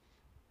Spanish,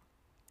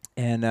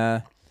 and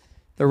the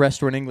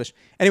rest were in English.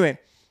 Anyway,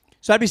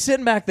 so I'd be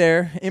sitting back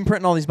there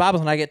imprinting all these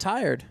Bibles, and I get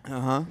tired.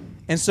 Uh-huh.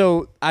 And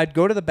so I'd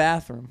go to the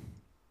bathroom.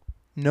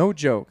 No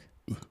joke.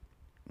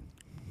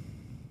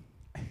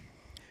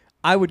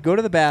 I would go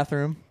to the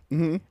bathroom,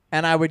 and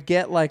I would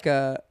get like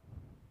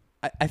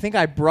I think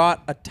I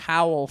brought a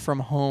towel from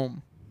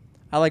home.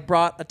 I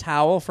brought a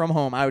towel from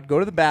home. I would go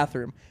to the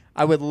bathroom.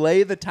 I would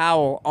lay the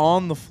towel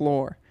on the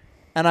floor,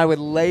 and I would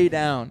lay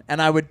down,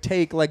 and I would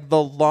take like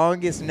the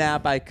longest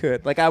nap I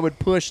could. Like I would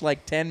push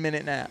like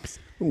 10-minute naps.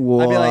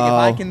 Wow. I'd be like, if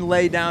I can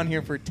lay down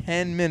here for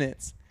 10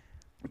 minutes.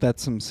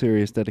 That's some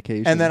serious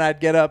dedication. And then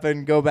I'd get up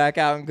and go back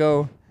out and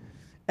go.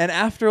 And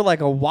after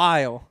like a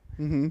while,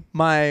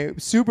 my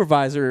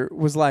supervisor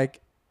was like,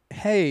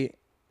 hey,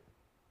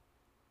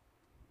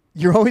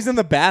 you're always in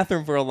the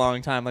bathroom for a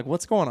long time. Like,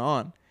 what's going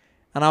on?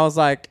 And I was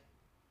like,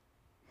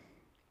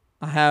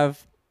 I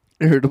have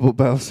irritable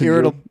bowel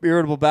syndrome.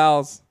 Irritable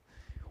bowels.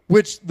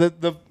 Which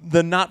the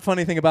not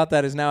funny thing about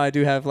that is now I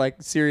do have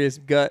like serious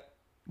gut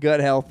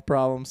health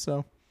problems.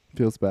 So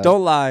feels bad.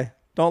 Don't lie.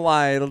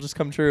 It'll just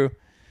come true.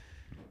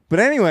 But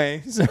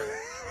anyway, so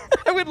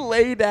I would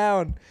lay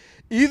down.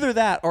 Either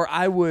that or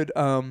I would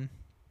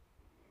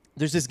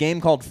there's this game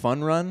called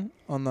Fun Run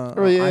on the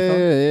iPhone. Yeah.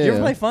 Did you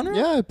ever play Fun Run?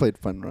 Yeah, I played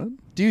Fun Run.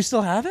 Do you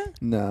still have it?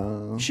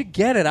 No. You should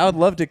get it. I would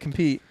love to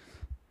compete.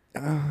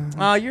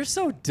 Oh, you're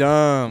so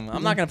dumb.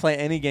 I'm not going to play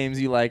any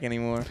games you like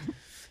anymore.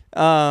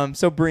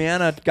 So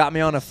Brianna got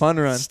me on a fun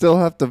run. Still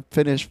have to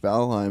finish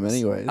Valheim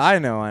anyways. I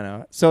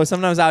know. So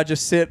sometimes I would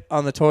just sit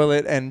on the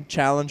toilet and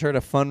challenge her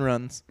to fun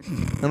runs.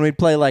 And we'd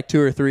play like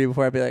 2 or 3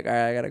 before I'd be like, all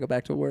right, I got to go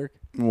back to work.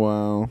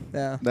 Wow.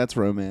 Yeah. That's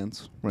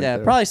romance. Right Yeah,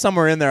 there. probably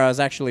somewhere in there I was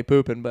actually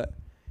pooping, but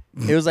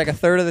it was like a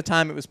third of the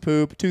time it was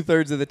poop.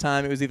 2/3 of the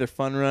time it was either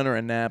fun run or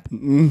a nap.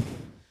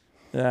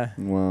 Yeah.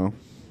 Wow.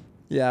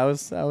 Yeah, I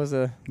was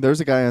a... There's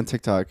a guy on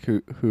TikTok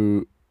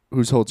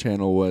whose whole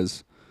channel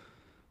was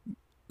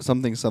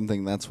something.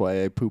 That's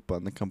why I poop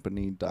on the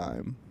company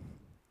dime.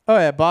 Oh,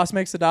 yeah. Boss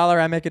makes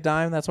 $1, I make a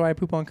dime. That's why I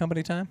poop on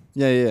company time.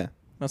 Yeah.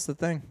 That's the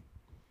thing.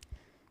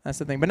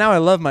 But now I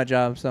love my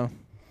job, so...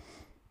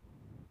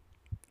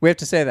 We have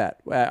to say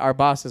that. Our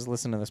bosses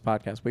listen to this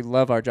podcast. We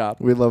love our job.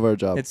 We love our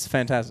job. It's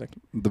fantastic.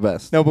 The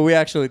best. No, but we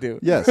actually do.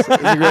 Yes, it's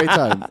a great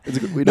time.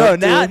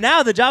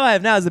 Now the job I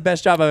have now is the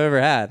best job I've ever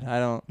had.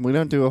 We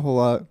don't do a whole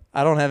lot.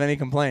 I don't have any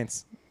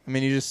complaints. I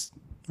mean, you just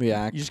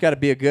got to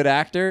be a good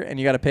actor and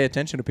you got to pay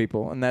attention to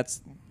people, and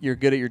you're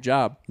good at your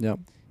job. Yep.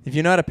 If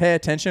you know how to pay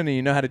attention and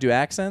you know how to do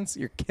accents,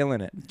 you're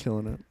killing it.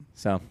 Killing it.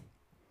 So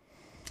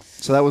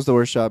that was the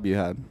worst job you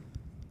had?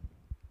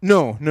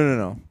 No.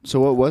 So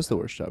what was the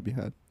worst job you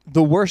had?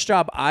 The worst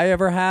job I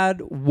ever had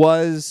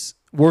was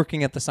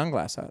working at the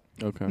Sunglass Hut.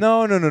 Okay.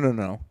 No. I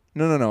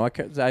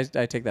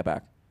take that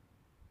back.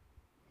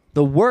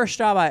 The worst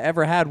job I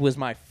ever had was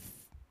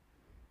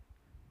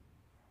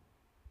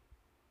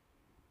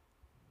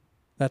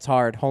That's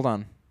hard. Hold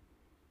on.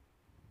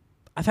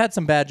 I've had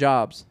some bad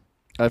jobs.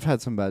 I've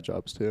had some bad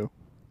jobs too.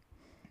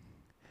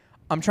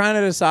 I'm trying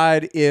to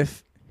decide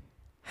if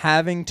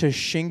having to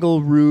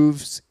shingle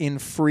roofs in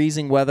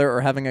freezing weather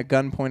or having a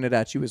gun pointed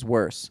at you is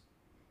worse.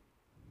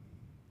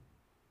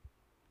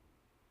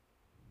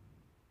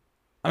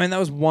 I mean, that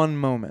was one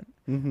moment.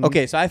 Mm-hmm.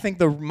 Okay, so I think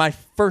my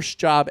first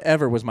job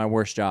ever was my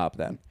worst job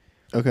then.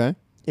 Okay.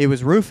 It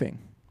was roofing.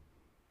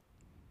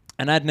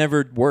 And I'd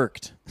never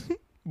worked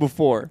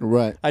before.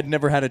 Right. I'd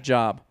never had a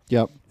job.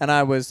 Yep. And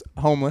I was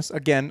homeless.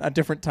 Again, a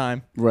different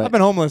time. Right. I've been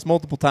homeless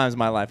multiple times in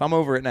my life. I'm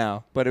over it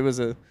now. But it was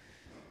a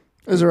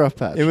rough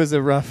patch. It was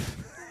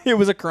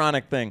a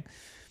chronic thing.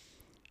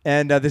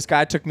 And this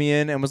guy took me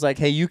in and was like,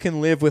 hey, you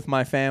can live with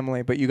my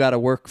family, but you got to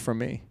work for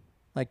me.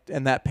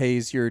 And that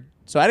pays your...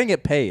 So I didn't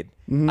get paid.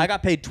 Mm-hmm. I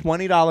got paid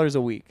 $20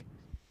 a week.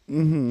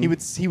 Mm-hmm.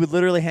 He would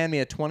literally hand me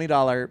a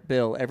 $20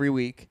 bill every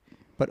week,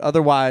 but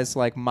otherwise,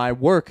 my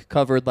work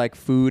covered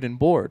food and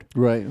board.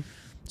 Right.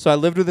 So I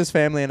lived with his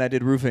family and I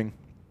did roofing.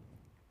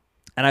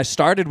 And I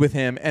started with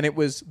him, and it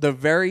was the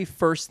very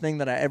first thing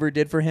that I ever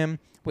did for him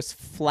was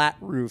flat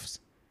roofs.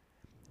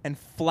 And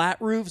flat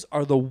roofs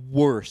are the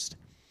worst,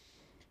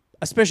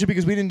 especially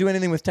because we didn't do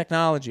anything with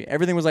technology.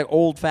 Everything was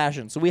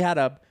old-fashioned. So we had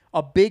a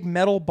big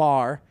metal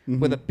bar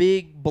with a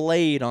big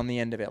blade on the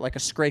end of it, like a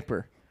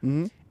scraper.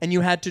 Mm-hmm. And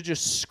you had to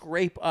just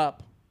scrape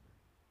up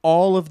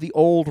all of the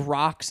old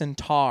rocks and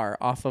tar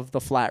off of the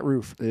flat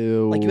roof.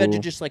 Ew. You had to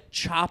just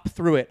chop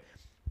through it.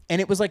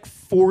 And it was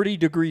 40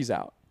 degrees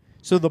out.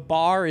 So the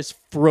bar is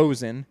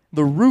frozen,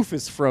 the roof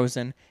is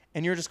frozen,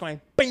 and you're just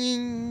going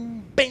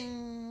bing,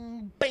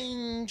 bing,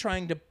 bing,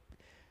 trying to...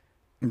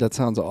 That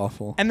sounds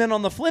awful. And then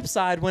on the flip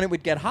side, when it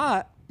would get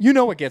hot, you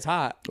know it gets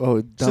hot.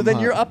 Oh, so then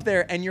you're up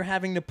there and you're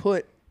having to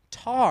put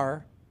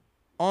tar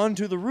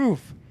onto the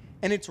roof.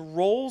 And it's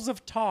rolls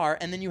of tar,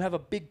 and then you have a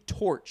big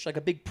torch, a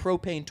big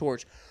propane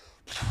torch.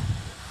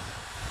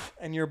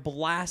 And you're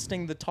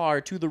blasting the tar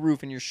to the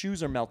roof, and your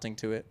shoes are melting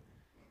to it.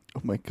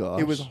 Oh, my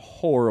gosh. It was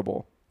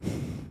horrible.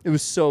 It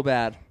was so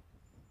bad.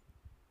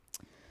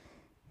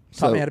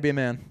 Taught me how to be a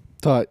man.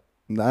 Taught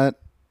that.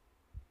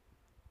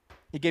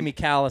 It gave me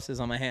calluses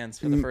on my hands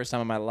for the first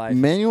time in my life.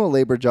 Manual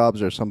labor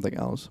jobs are something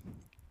else.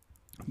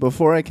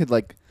 Before I could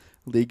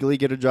legally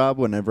get a job,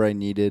 whenever I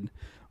needed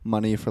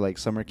money for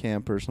summer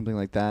camp or something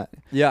like that.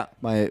 Yeah.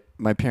 My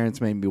parents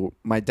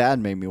my dad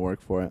made me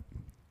work for it,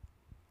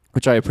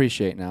 which I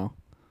appreciate now.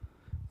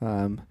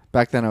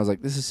 Back then I was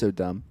like, this is so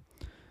dumb.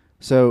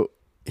 So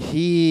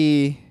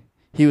he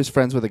was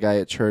friends with a guy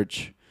at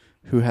church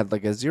who had a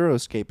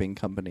xeriscaping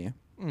company.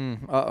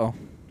 Uh-oh.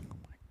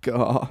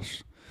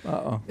 Gosh.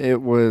 Uh-oh.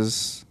 It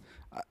was...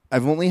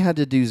 I've only had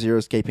to do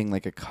xeriscaping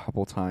a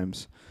couple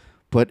times,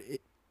 but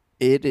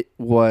it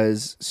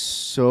was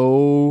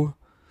so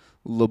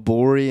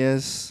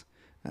laborious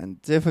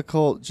and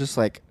difficult, just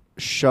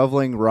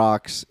shoveling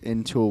rocks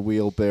into a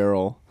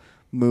wheelbarrow,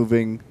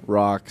 moving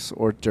rocks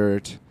or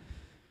dirt,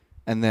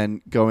 and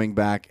then going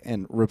back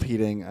and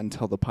repeating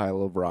until the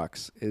pile of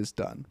rocks is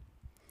done.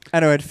 I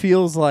know, it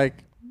feels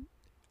like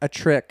a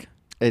trick.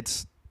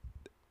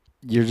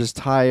 You're just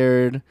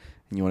tired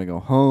and you want to go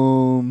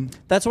home.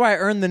 That's why I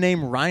earned the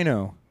name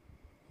Rhino.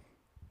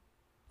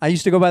 I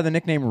used to go by the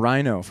nickname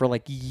Rhino for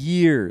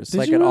years,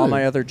 at all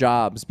my other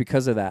jobs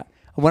because of that.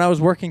 When I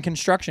was working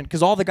construction,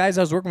 because all the guys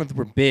I was working with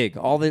were big.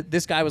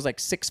 This guy was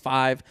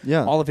 6'5".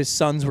 Yeah. All of his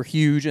sons were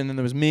huge, and then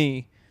there was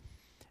me.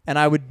 And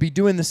I would be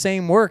doing the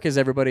same work as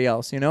everybody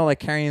else,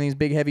 carrying these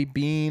big heavy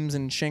beams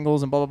and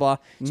shingles and blah, blah,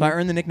 blah. So I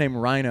earned the nickname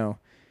Rhino.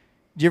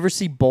 Do you ever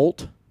see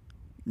Bolt?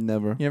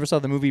 Never. You never saw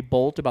the movie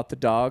Bolt about the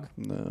dog?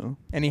 No.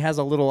 And he has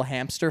a little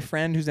hamster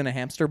friend who's in a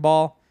hamster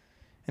ball,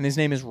 and his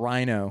name is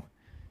Rhino,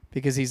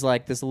 because he's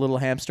like this little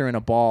hamster in a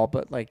ball,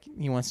 but like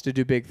he wants to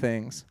do big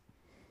things.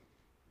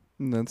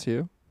 And that's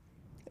you?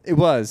 It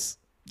was.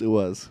 It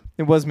was.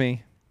 It was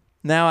me.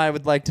 Now I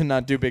would like to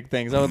not do big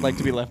things. I would like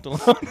to be left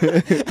alone.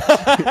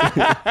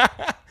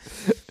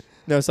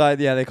 No, so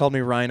they called me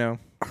Rhino.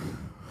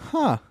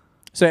 Huh.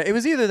 So it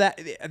was either that.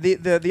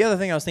 The other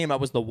thing I was thinking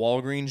about was the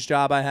Walgreens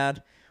job I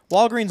had.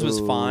 Walgreens was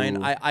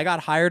fine. I got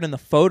hired in the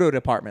photo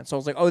department. So I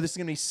was like, oh, this is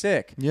going to be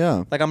sick.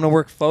 Yeah. Like, I'm going to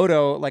work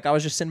photo. Like, I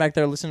was just sitting back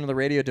there listening to the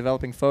radio,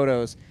 developing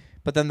photos.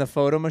 But then the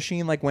photo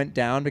machine, like, went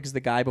down because the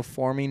guy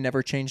before me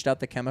never changed out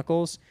the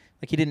chemicals.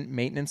 Like, he didn't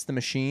maintenance the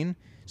machine.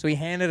 So he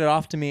handed it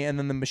off to me, and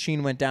then the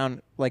machine went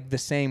down, like, the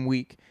same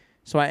week.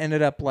 So I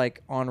ended up,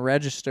 like, on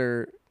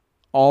register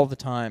all the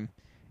time.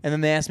 And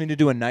then they asked me to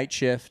do a night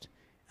shift.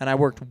 And I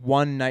worked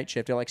one night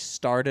shift. It, like,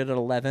 started at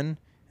 11, and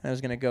I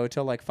was going to go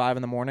till, like, 5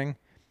 in the morning.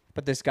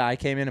 But this guy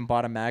came in and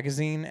bought a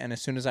magazine, and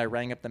as soon as I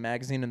rang up the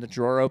magazine and the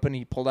drawer opened,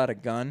 he pulled out a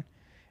gun,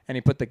 and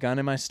he put the gun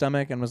in my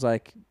stomach and was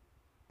like,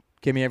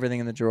 give me everything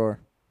in the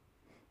drawer.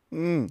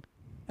 And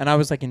I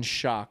was like in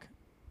shock.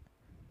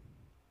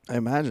 I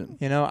imagine.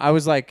 You know, I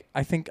was like,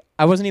 I think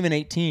I wasn't even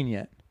 18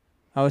 yet.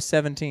 I was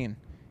 17.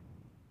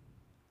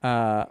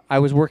 I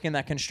was working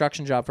that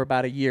construction job for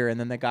about a year, and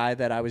then the guy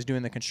that I was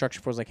doing the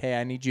construction for was like, hey,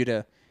 I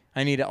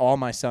need all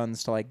my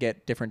sons to like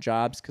get different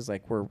jobs because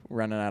like we're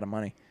running out of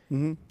money.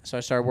 Mm-hmm. So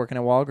I started working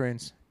at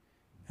Walgreens,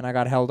 and I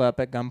got held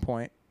up at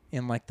gunpoint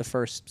in like the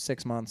first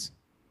 6 months.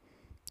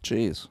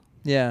 Jeez.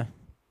 Yeah.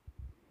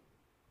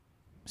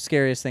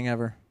 Scariest thing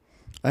ever.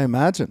 I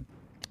imagine.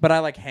 But I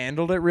like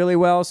handled it really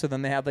well. So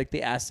then they had like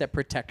the asset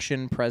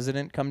protection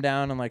president come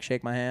down and like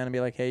shake my hand and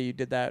be like, hey, you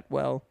did that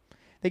well.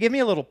 They gave me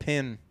a little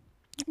pin.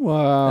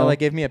 Wow. They like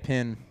gave me a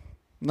pin.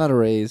 Not a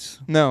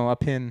raise. No, a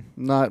pin.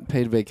 Not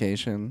paid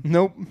vacation.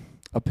 Nope.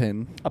 A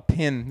pin. A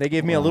pin. They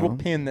gave me a little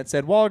pin that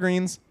said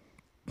Walgreens.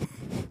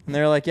 And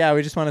they were like, yeah,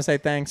 we just want to say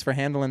thanks for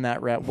handling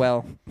that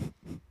well.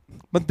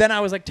 But then I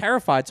was like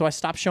terrified. So I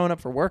stopped showing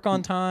up for work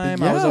on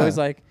time. Yeah. I was always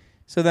like,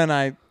 so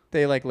then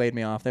they like laid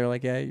me off. They were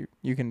like, yeah,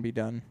 you can be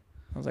done.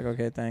 I was like,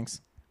 okay,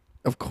 thanks.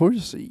 Of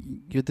course.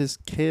 You're this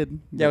kid.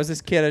 Yeah, I was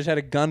this kid. I just had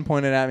a gun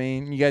pointed at me.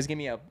 And you guys gave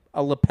me a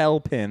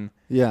lapel pin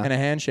and a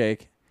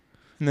handshake.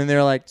 And then they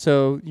were like,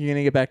 so you going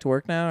to get back to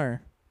work now?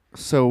 Or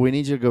So we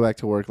need you to go back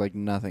to work like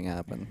nothing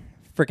happened.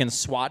 freaking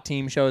SWAT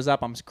team shows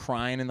up. I'm just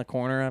crying in the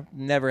corner. I've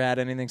never had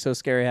anything so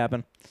scary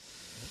happen.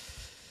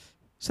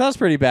 So that was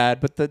pretty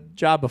bad. But the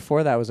job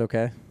before that was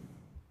okay.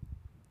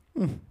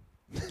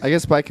 I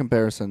guess by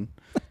comparison,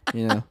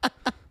 you know,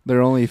 there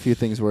are only a few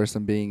things worse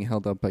than being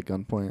held up by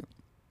gunpoint.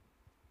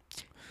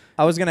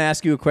 I was going to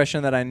ask you a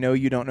question that I know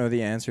you don't know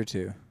the answer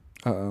to.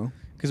 Uh-oh.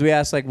 Because we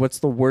asked, like, what's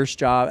the worst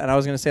job? And I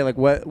was going to say, like,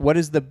 what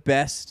is the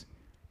best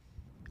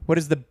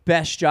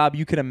job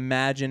you could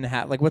imagine?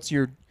 Like, what's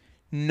your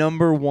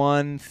number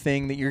one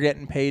thing that you're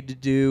getting paid to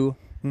do?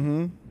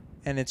 Mm-hmm.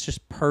 And it's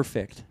just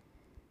perfect.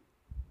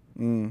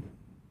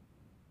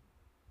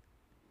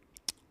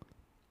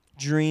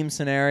 Dream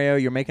scenario.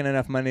 You're making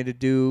enough money to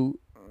do.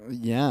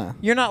 Yeah.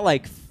 You're not,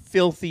 like,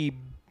 filthy,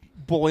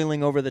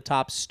 boiling over the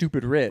top,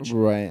 stupid rich.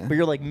 Right. But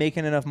you're, like,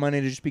 making enough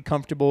money to just be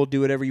comfortable,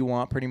 do whatever you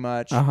want pretty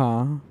much.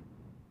 Uh-huh.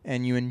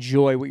 And you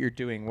enjoy what you're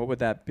doing. What would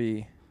that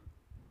be?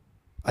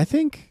 I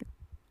think,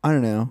 I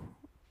don't know.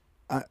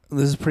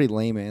 This is a pretty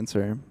lame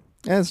answer.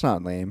 It's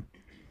not lame,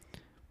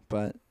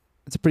 but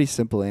it's a pretty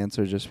simple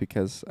answer just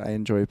because I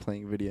enjoy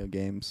playing video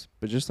games,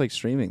 but just like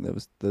streaming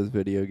those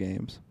video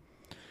games.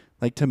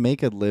 Like to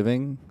make a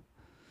living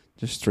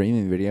just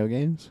streaming video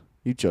games?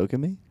 You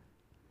joking me?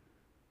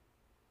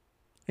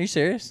 Are you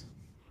serious?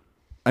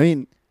 I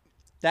mean,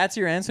 That's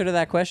your answer to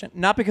that question?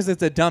 Not because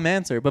it's a dumb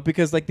answer, but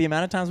because like the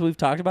amount of times we've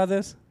talked about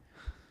this.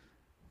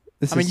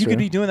 I mean, you could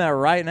be doing that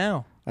right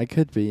now. I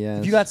could be, yes.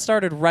 If you got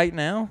started right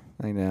now,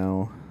 I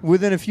know.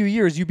 within a few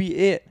years, you'd be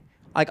it.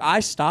 Like,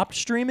 I stopped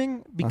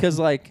streaming because,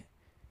 like,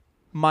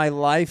 my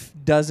life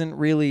doesn't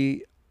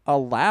really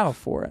allow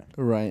for it.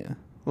 Right.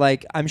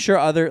 Like, I'm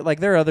sure there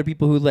are other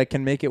people who, like,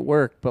 can make it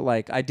work, but,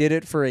 like, I did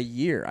it for a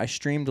year. I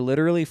streamed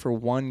literally for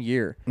 1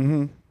 year.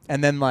 Mm-hmm.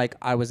 And then, like,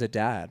 I was a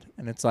dad.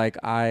 And it's like,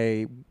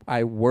 I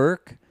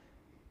work.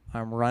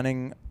 I'm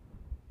running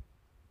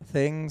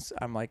things.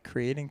 I'm, like,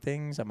 creating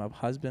things. I'm a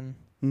husband.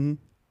 Mm-hmm.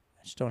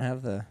 I just don't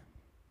have the...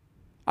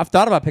 I've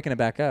thought about picking it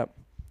back up.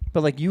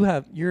 But, like,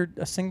 you're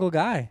a single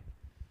guy.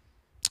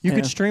 You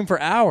could stream for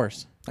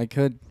hours. I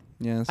could,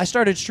 yes. I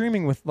started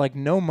streaming with, like,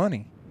 no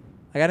money.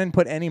 Like, I didn't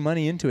put any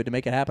money into it to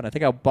make it happen. I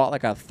think I bought,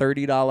 like, a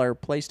 $30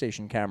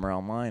 PlayStation camera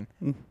online.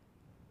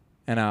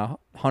 And a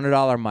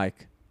 $100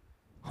 mic.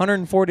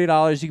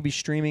 $140, you could be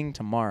streaming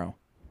tomorrow.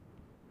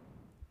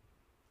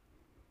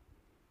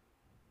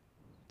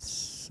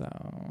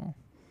 So...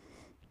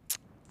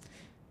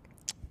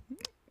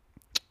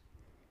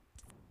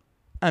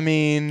 I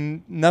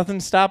mean,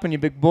 nothing's stopping you,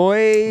 big boy.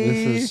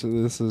 This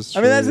is.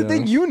 I mean, that's the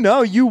thing.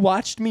 You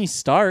watched me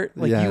start.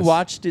 Like, Yes. you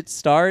watched it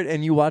start,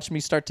 and you watched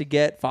me start to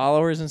get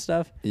followers and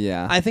stuff.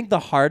 Yeah. I think the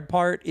hard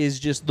part is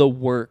just the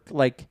work.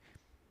 Like,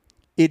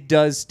 it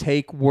does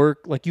take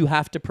work. Like, you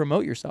have to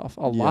promote yourself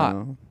a lot.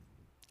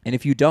 And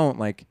if you don't,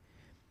 like,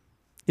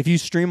 if you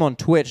stream on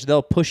Twitch,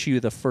 they'll push you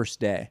the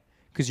first day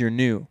because you're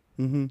new.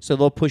 Mm-hmm. So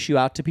they'll push you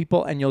out to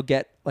people, and you'll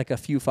get, like, a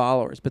few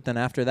followers. But then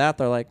after that,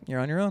 they're like,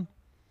 you're on your own.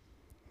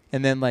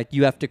 And then, like,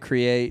 you have to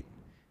create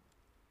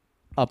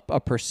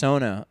a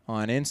persona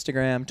on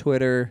Instagram,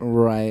 Twitter.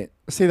 Right.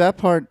 See, that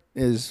part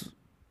is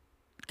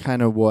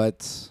kind of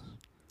what's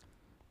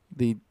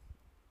the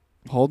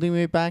holding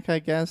me back, I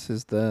guess,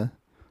 is the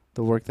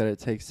work that it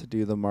takes to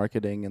do the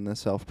marketing and the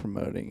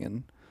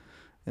self-promoting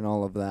and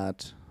all of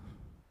that.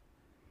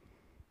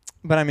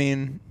 But, I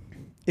mean,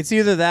 it's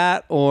either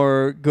that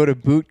or go to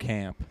boot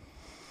camp.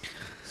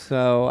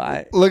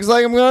 So Looks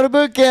like I'm going to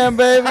boot camp,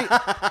 baby.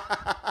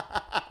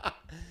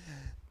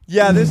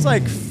 Yeah, this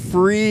like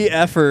free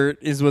effort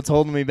is what's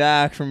holding me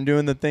back from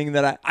doing the thing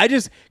that I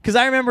just, because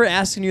I remember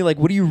asking you, like,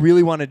 what do you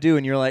really want to do?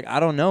 And you're like, I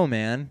don't know,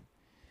 man.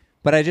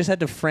 But I just had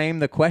to frame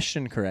the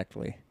question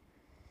correctly.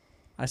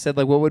 I said,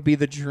 like, what would be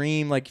the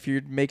dream? Like, if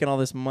you're making all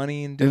this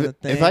money and doing the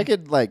thing. If I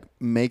could, like,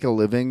 make a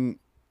living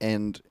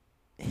and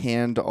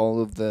hand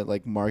all of the,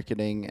 like,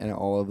 marketing and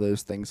all of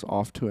those things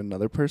off to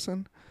another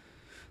person,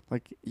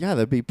 like, yeah,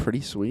 that'd be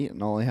pretty sweet.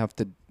 And all I have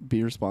to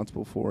be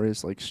responsible for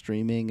is, like,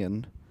 streaming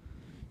and,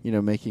 you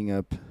know, making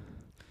up,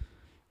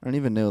 I don't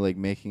even know, like,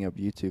 making up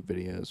YouTube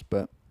videos,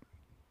 but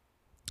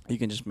you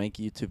can just make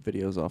YouTube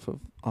videos off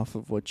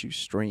of what you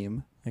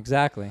stream.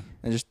 Exactly.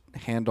 And just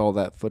hand all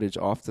that footage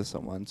off to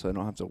someone so I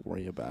don't have to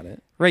worry about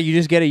it. Right, you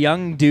just get a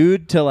young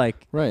dude to,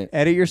 like,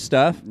 edit your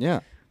stuff.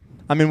 Yeah.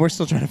 I mean, we're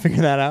still trying to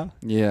figure that out.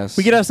 Yes.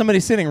 We could have somebody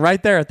sitting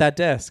right there at that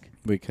desk.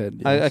 We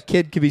could, A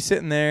kid could be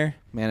sitting there.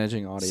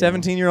 Managing audio.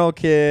 17-year-old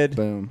kid.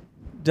 Boom.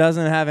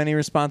 Doesn't have any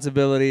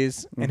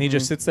responsibilities, and he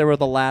just sits there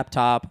with a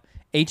laptop,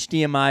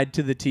 HDMI'd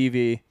to the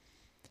TV.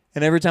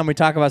 And every time we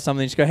talk about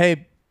something, just go,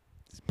 hey,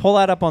 pull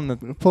that up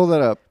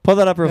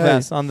real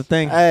fast on the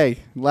thing. Hey,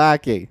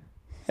 Lackey.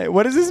 Hey,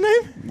 what is his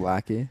name?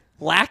 Lackey.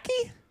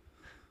 Lackey?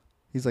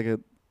 He's like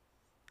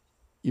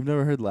you've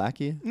never heard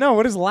Lackey? No,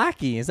 what is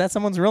Lackey? Is that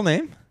someone's real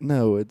name?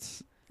 No,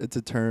 it's a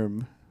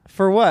term.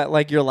 For what?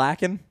 Like you're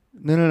lacking?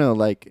 No,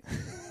 like.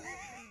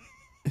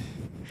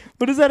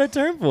 What is that a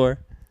term for?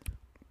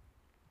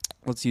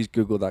 Let's use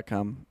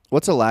google.com.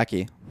 What's a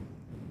lackey?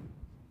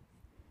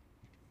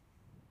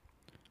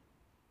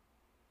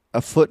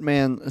 A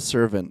footman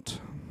servant.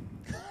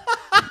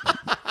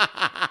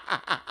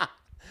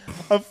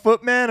 A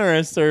footman or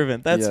a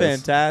servant? That's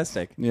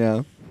fantastic.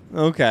 Yeah.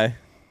 Okay.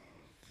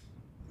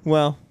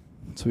 Well.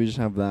 So we just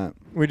have that.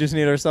 We just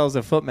need ourselves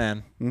a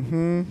footman.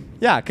 Mm-hmm.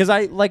 Yeah, because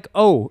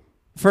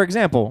for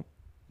example,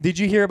 did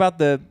you hear about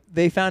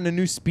they found a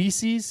new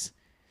species?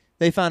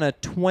 They found a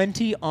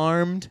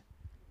 20-armed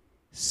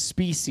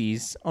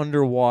species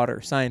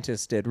underwater.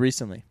 Scientists did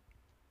recently.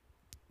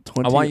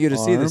 20 I want you to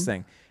see this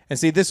thing. And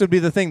see, this would be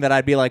the thing that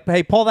I'd be like,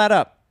 hey, pull that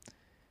up.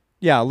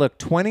 Yeah, look,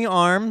 20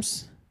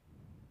 arms.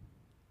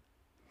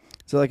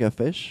 Is it like a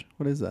fish?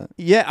 What is that?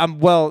 Yeah,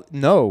 well,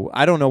 no,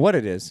 I don't know what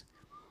it is.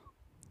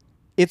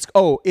 It's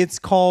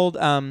called,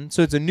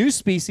 so it's a new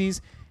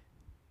species.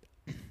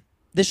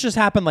 This just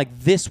happened like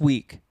this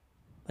week.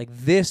 Like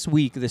this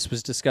week, this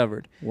was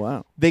discovered.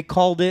 Wow. They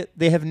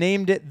have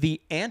named it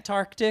the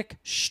Antarctic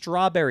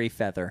strawberry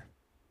feather.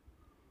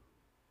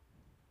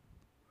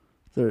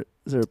 Is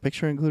there a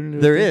picture included in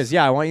There is,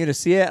 yeah. I want you to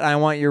see it, and I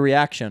want your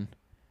reaction.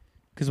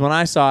 Because when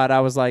I saw it,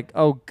 I was like,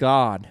 oh,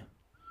 God.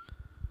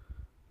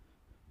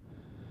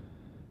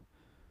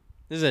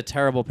 This is a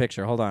terrible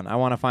picture. Hold on. I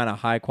want to find a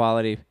high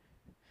quality.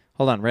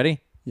 Hold on. Ready?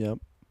 Yep.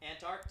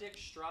 Antarctic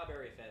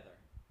strawberry feather.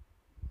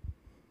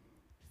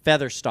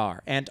 Feather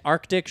star.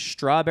 Antarctic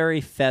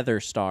strawberry feather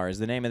star is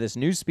the name of this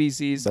new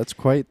species. That's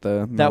quite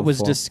the that was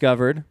mouthful.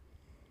 discovered.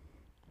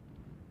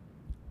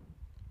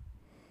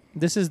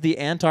 This is the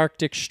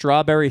Antarctic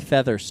strawberry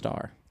feather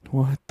star.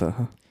 What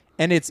the?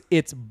 And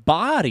its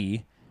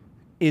body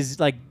is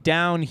like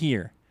down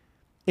here.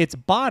 Its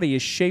body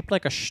is shaped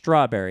like a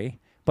strawberry,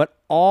 but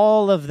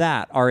all of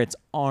that are its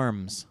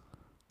arms.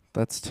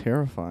 That's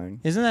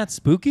terrifying. Isn't that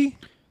spooky?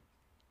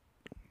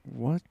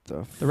 What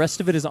the? The rest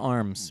of it is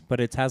arms, but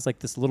it has like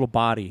this little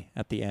body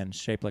at the end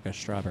shaped like a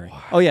strawberry.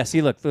 What? Oh yeah,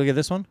 see, look at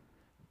this one.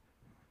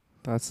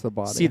 That's the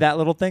body. See that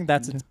little thing?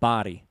 That's its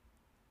body.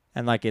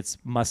 And like its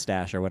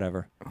mustache or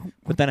whatever.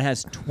 But then it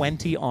has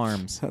 20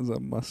 arms. It has a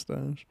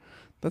mustache.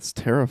 That's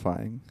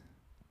terrifying.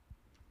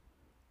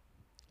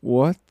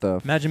 What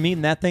the? Imagine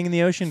meeting that thing in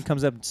the ocean,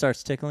 comes up and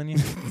starts tickling you.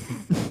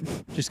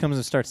 Just comes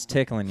and starts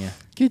tickling you.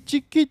 Get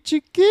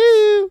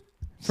you.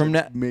 From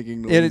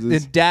making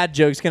noises. Dad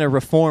jokes, gonna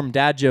reform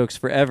dad jokes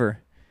forever.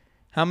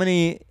 How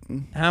many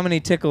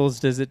tickles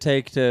does it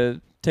take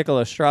to tickle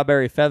a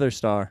strawberry feather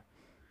star?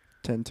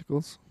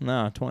 Tentacles?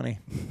 No, 20.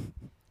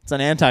 It's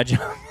an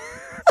anti-joke.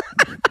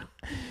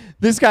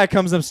 This guy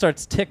comes up and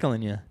starts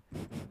tickling you.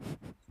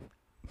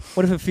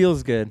 What if it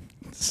feels good?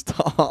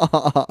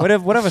 Stop. What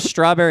if a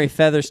strawberry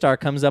feather star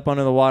comes up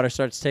under the water,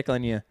 starts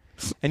tickling you,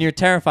 and you're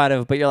terrified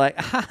of it, but you're like,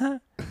 I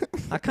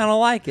kind of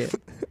like it.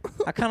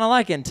 I kind of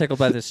like getting tickled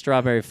by this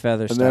strawberry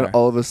feather And star. then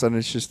all of a sudden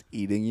it's just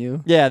eating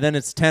you. Yeah, then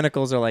its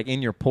tentacles are like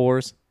in your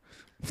pores.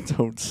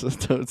 Don't say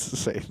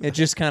that. It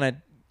just kind of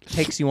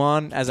takes you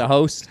on as a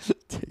host.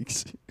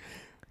 Takes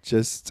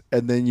just,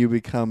 and then you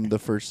become the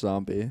first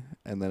zombie,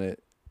 and then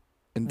it.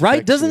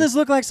 Right? Doesn't you. this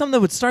look like something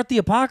that would start the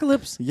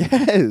apocalypse?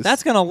 Yes.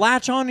 That's going to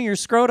latch onto your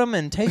scrotum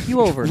and take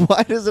you over.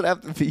 Why does it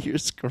have to be your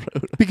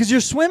scrotum? Because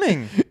you're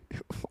swimming.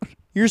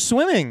 You're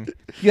swimming.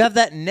 You have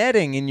that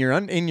netting in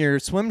your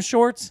swim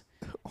shorts,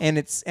 and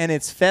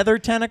its feather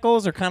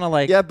tentacles are kind of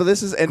like Yeah, but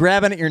this is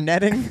grabbing at your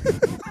netting.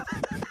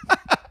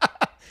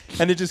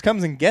 And it just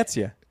comes and gets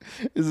you.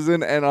 This is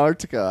in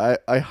Antarctica.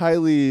 I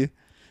highly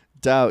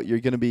doubt you're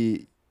going to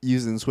be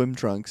using swim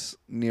trunks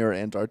near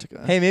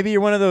Antarctica. Hey, maybe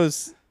you're one of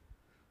those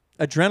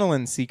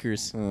adrenaline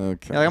seekers.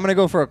 Okay. You're like, I'm going to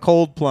go for a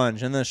cold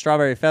plunge. And then the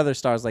strawberry feather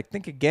star's like,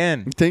 think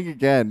again. Think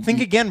again.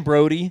 Think again,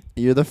 Brody.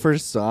 You're the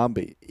first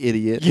zombie,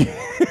 idiot.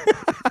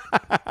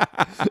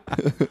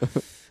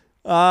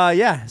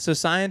 Yeah. So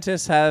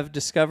scientists have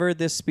discovered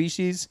this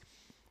species.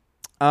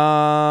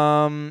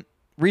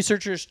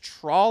 Researchers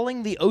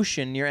trawling the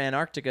ocean near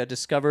Antarctica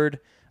discovered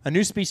a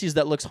new species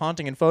that looks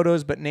haunting in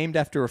photos, but named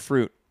after a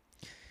fruit.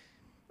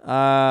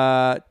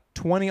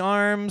 20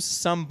 arms,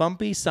 some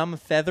bumpy, some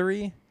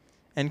feathery,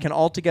 and can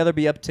altogether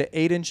be up to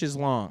 8 inches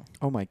long.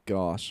 Oh my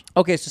gosh.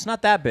 Okay, so it's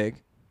not that big.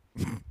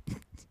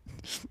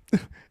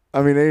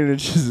 I mean, 8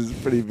 inches is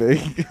pretty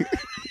big.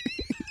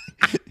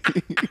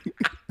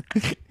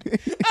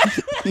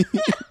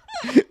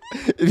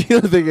 If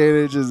you don't think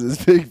 8 inches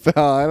is big,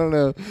 pal, I don't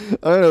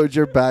know what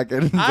you're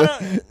backing.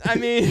 I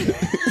mean,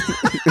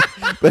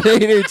 but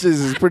 8 inches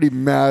is pretty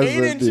massive.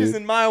 8 inches dude.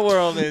 in my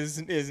world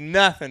is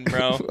nothing,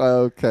 bro.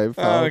 Okay,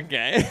 pal.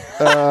 Okay.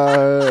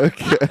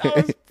 Okay. That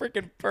was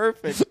freaking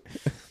perfect.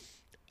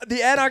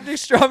 The Antarctic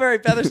strawberry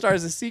feather star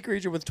is a sea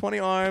creature with 20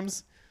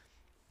 arms.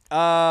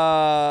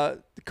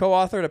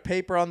 Co-authored a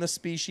paper on the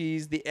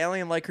species. The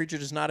alien-like creature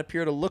does not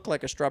appear to look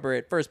like a strawberry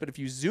at first, but if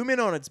you zoom in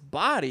on its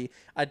body,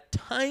 a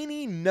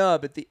tiny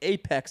nub at the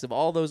apex of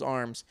all those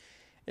arms,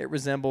 it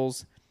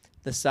resembles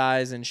the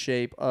size and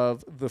shape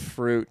of the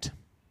fruit.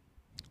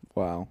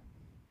 Wow.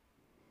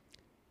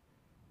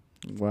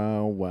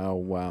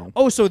 Wow.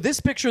 Oh, so this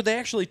picture, they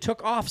actually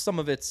took off some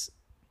of its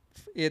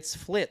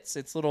flits,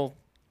 its little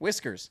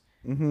whiskers.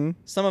 Mm-hmm.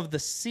 Some of the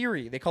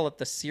cirri. They call it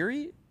the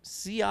cirri?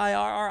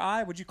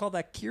 C-I-R-R-I? Would you call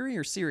that Curie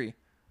or cirri?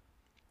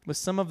 With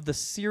some of the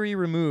cirri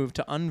removed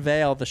to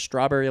unveil the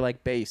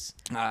strawberry-like base.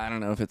 I don't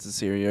know if it's a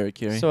Siri or a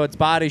Curie. So its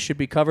body should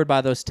be covered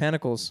by those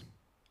tentacles.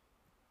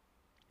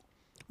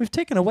 We've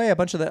taken away a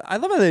bunch of the... I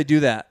love how they do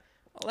that.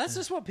 Well, that's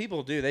just what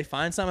people do. They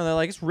find something, they're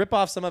like, let's rip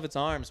off some of its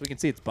arms so we can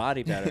see its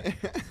body better.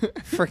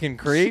 Freaking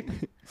creep.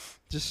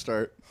 Just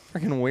start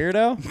Freaking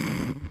weirdo.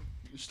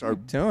 What are you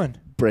doing?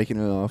 breaking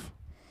it off.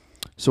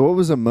 So what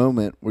was a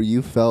moment where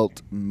you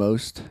felt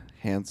most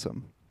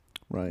handsome,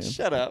 Ryan?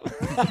 Shut up.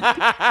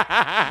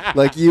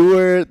 Like you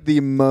were the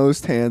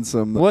most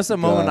handsome. What's the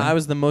moment guy. I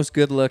was the most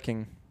good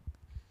looking?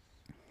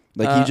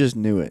 Like you just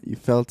knew it. You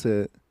felt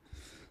it.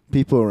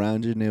 People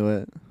around you knew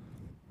it.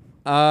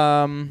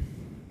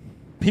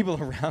 People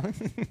around.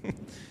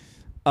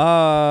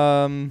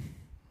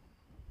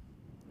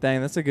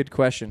 Dang, that's a good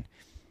question.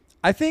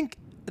 I think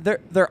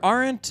there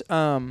aren't.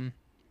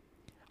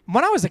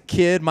 When I was a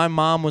kid, my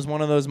mom was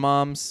one of those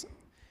moms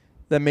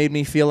that made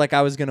me feel like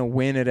I was gonna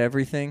win at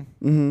everything.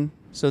 Mm-hmm.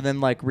 So then,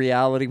 like,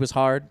 reality was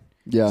hard.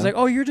 Yeah. It's like,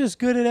 oh, you're just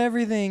good at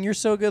everything. You're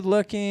so good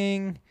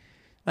looking.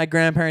 My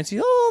grandparents,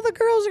 oh, the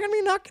girls are gonna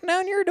be knocking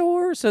down your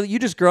door. So you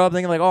just grow up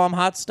thinking like, oh, I'm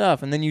hot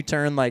stuff, and then you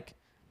turn like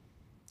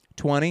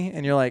 20,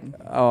 and you're like,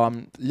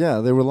 oh,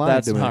 Yeah, they were lying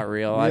that's to me. not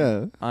real.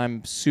 Yeah.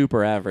 I'm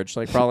super average,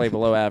 like probably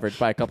below average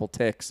by a couple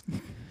ticks.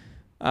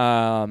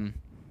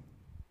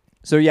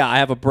 So yeah, I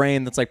have a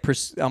brain that's like,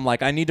 I'm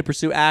like, I need to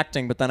pursue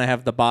acting, but then I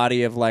have the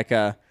body of like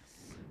a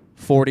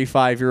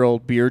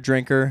 45-year-old beer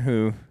drinker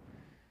who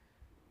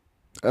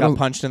got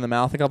punched in the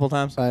mouth a couple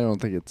times. I don't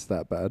think it's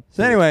that bad.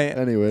 So anyway,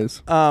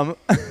 anyways,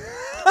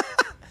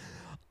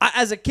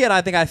 as a kid,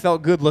 I think I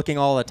felt good looking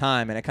all the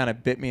time, and it kind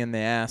of bit me in the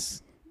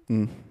ass.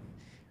 Mm.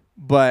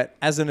 But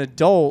as an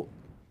adult,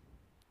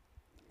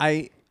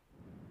 I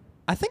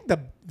think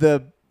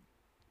the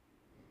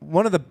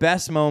one of the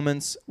best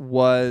moments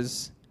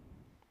was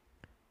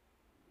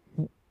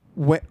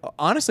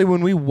honestly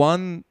when we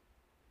won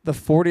the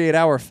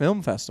 48-hour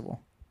film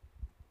festival.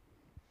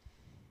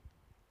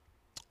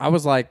 I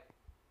was like,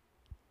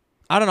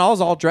 I don't know, I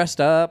was all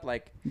dressed up,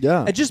 like,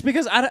 yeah. just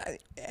because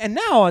and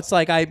now it's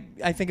like I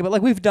think about,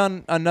 like, we've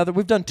done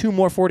 2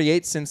 more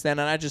 48s since then,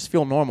 and I just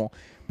feel normal.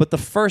 But the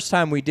first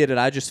time we did it,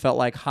 I just felt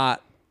like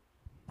hot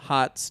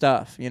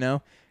stuff, you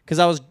know, because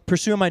I was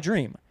pursuing my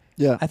dream.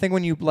 Yeah. I think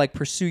when you like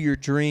pursue your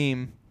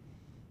dream,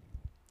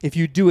 if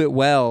you do it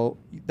well,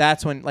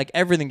 that's when like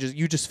everything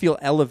you just feel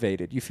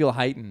elevated, you feel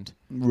heightened.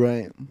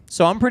 Right.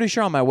 So I'm pretty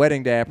sure on my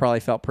wedding day, I probably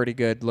felt pretty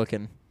good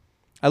looking.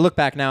 I look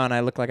back now and I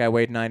look like I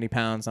weighed 90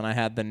 pounds and I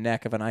had the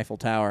neck of an Eiffel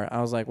Tower.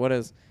 I was like, what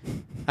is...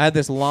 I had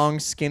this long,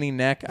 skinny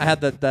neck. I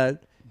had the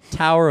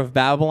Tower of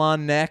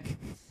Babylon neck.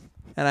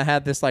 And I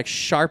had this like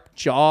sharp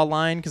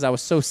jawline because I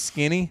was so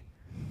skinny.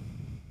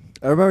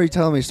 I remember you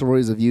telling me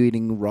stories of you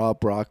eating raw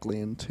broccoli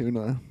and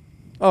tuna.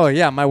 Oh,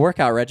 yeah. My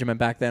workout regimen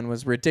back then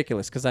was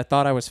ridiculous because I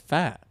thought I was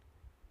fat.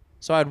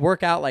 So I'd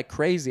work out like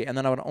crazy, and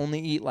then I would only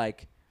eat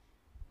like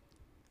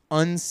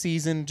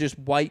unseasoned, just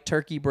white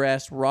turkey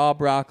breast, raw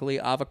broccoli,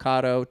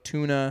 avocado,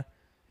 tuna.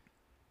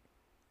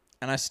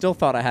 And I still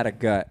thought I had a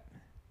gut.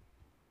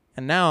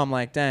 And now I'm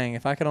like, dang,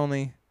 if I could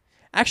only...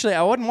 Actually,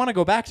 I wouldn't want to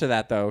go back to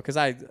that, though, because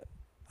I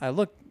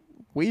looked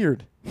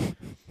weird.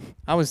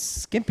 I was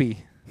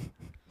skimpy.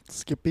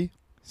 Skippy?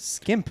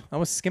 Skimp. I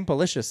was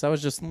skimpalicious. I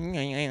was just...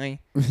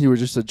 You were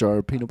just a jar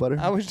of peanut butter?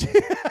 I was...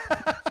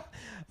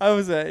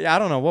 I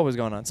don't know what was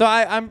going on. So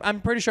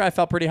I'm pretty sure I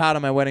felt pretty hot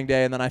on my wedding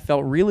day, and then I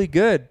felt really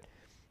good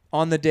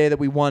on the day that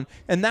we won.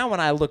 And now when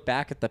I look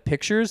back at the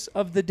pictures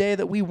of the day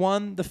that we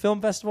won the film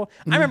festival,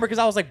 I remember because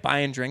I was like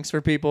buying drinks for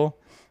people.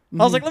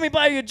 I was like, let me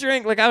buy you a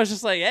drink. Like I was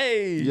just like,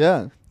 hey.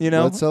 Yeah. You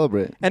know? Let's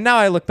celebrate. And now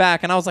I look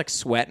back and I was like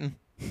sweating.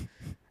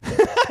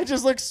 I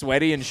just looked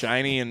sweaty and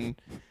shiny, and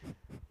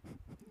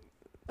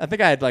I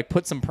think I had like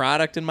put some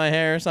product in my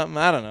hair or something.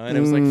 I don't know. And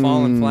it was like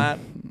falling flat.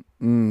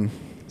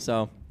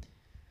 So,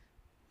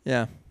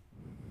 yeah.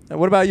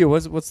 What about you?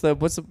 What's the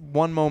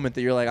one moment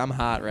that you're like, I'm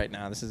hot right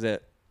now. This is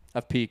it.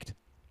 I've peaked.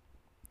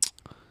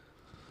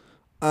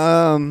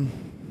 I've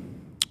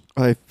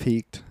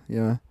peaked.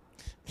 Yeah.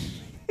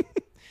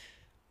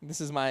 This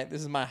is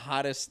my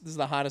hottest. This is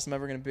the hottest I'm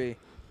ever gonna be.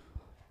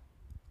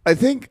 I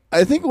think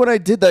when I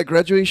did that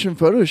graduation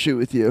photo shoot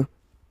with you.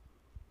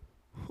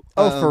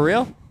 Oh, for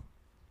real?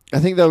 I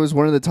think that was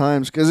one of the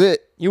times because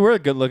you were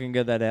looking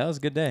good that day. That was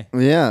a good day.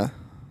 Yeah.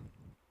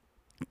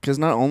 Because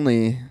not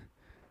only,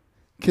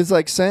 because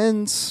like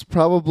since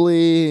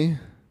probably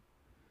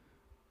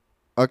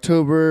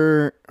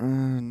October,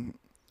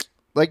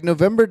 like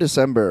November,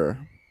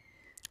 December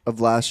of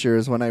last year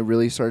is when I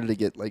really started to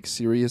get like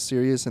serious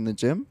in the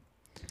gym.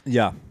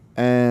 Yeah.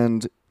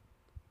 And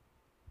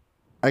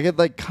I could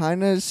like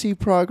kind of see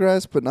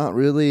progress, but not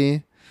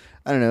really.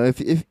 I don't know.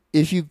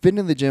 If you've been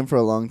in the gym for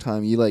a long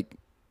time, you like,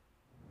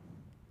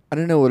 I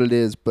don't know what it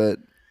is, but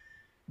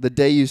the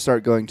day you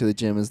start going to the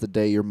gym is the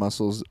day your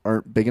muscles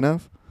aren't big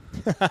enough.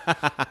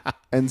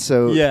 And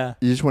so yeah,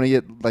 you just want to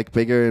get like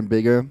bigger and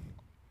bigger.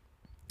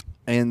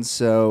 And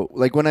so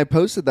like when I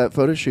posted that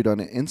photo shoot on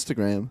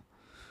Instagram,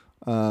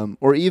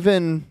 or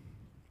even,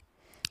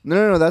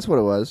 no, that's what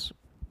it was.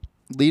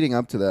 Leading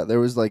up to that, there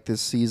was like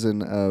this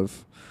season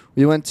of,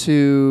 we went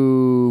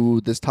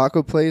to this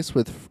taco place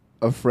with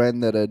a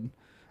friend that had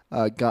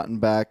gotten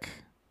back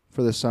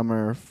for the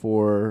summer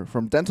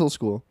from dental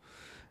school.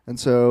 And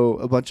so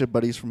a bunch of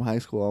buddies from high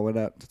school all went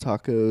out to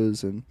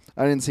tacos, and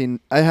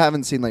I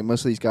haven't seen like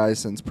most of these guys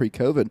since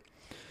pre-COVID.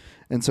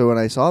 And so when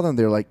I saw them,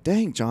 they were like,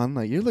 "Dang, John,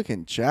 like you're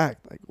looking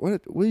jacked. Like what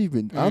have you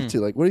been up to?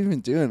 Like what have you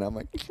been doing?" I'm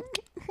like,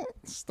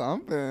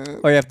 "Stop it."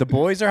 Oh yeah, if the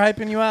boys are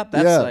hyping you up,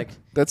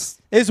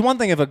 that's it's one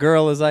thing if a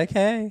girl is like,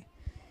 "Hey,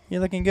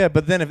 you're looking good,"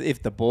 but then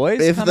if the boys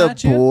come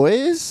at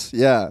you,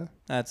 yeah,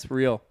 that's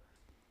real.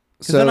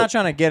 Because they're not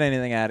trying to get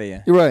anything out of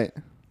you. You're right.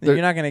 You're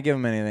not going to give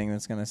them anything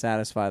that's going to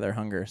satisfy their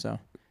hunger. So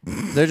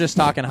they're just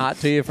talking hot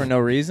to you for no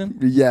reason.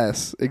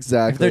 Yes,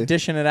 exactly. If they're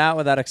dishing it out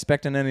without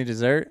expecting any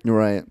dessert, you're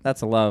right.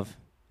 That's love.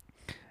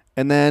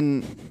 And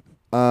then,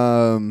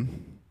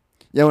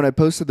 when I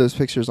posted those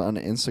pictures on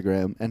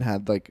Instagram and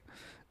had like,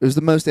 it was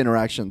the most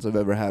interactions I've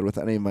ever had with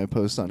any of my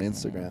posts on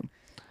Instagram.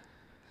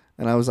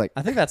 And I was like,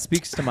 I think that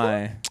speaks to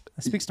my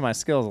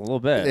skills a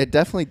little bit. It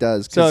definitely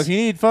does. So if you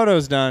need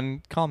photos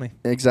done, call me.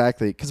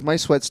 Exactly, because my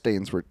sweat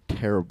stains were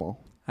terrible.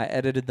 I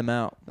edited them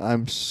out.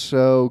 I'm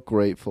so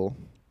grateful.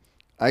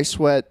 I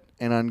sweat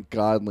an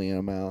ungodly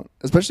amount,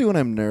 especially when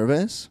I'm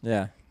nervous.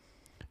 Yeah.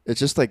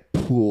 It's just like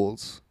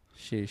pools.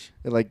 Sheesh.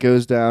 It like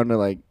goes down to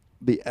like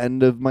the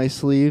end of my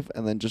sleeve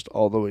and then just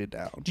all the way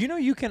down. Do you know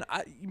you can,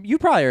 you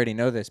probably already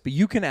know this, but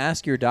you can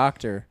ask your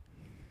doctor,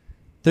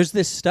 there's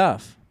this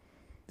stuff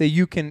that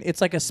you can,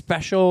 it's like a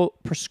special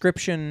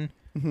prescription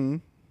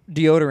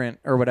deodorant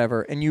or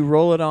whatever, and you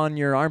roll it on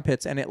your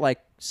armpits and it like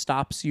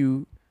stops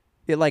you,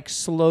 it like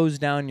slows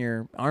down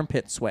your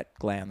armpit sweat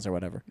glands or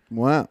whatever.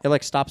 Wow. It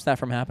like stops that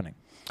from happening.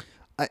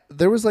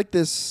 There was like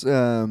this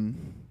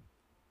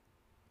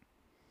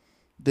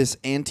this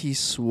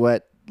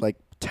anti-sweat like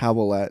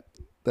towelette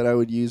that I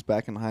would use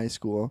back in high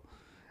school,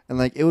 and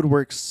like it would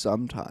work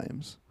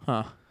sometimes.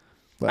 Huh.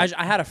 I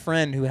had a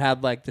friend who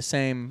had like the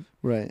same.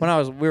 Right.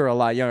 When we were a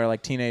lot younger,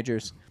 like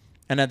teenagers,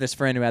 and I had this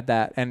friend who had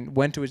that and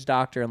went to his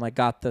doctor and like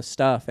got the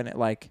stuff, and it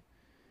like,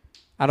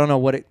 I don't know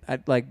what it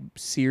like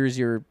sears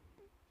your,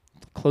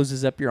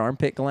 closes up your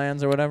armpit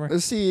glands or whatever.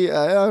 See,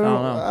 I don't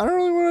know. I don't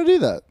really want to do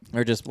that.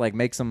 Or just like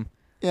makes them.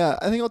 Yeah,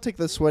 I think I'll take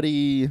the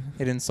sweaty.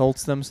 It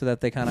insults them so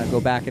that they kind of go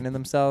back into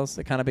themselves.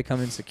 They kind of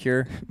become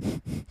insecure.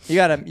 You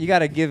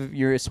gotta give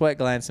your sweat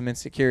glands some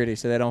insecurity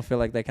so they don't feel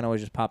like they can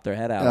always just pop their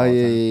head out. Oh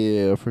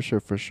yeah, for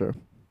sure,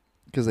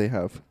 because they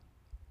have.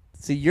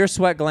 See, your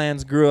sweat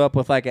glands grew up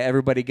with like a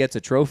everybody gets a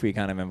trophy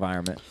kind of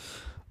environment.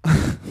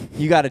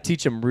 You got to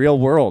teach them real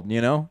world, you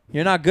know?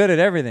 You're not good at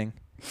everything.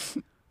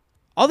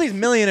 All these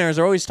millionaires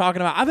are always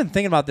talking about, I've been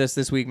thinking about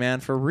this week, man,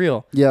 for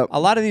real. Yep. A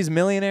lot of these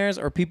millionaires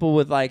or people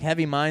with like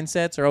heavy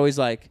mindsets are always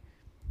like,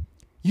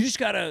 you just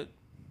got to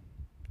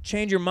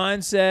change your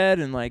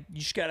mindset and like, you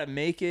just got to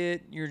make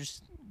it. You're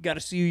just got to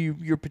see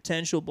your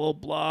potential, blah,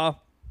 blah.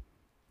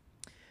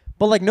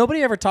 But like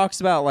nobody ever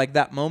talks about like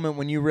that moment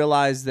when you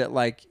realize that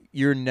like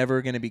you're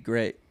never going to be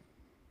great.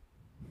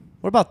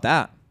 What about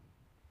that?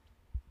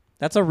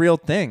 That's a real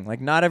thing. Like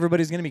not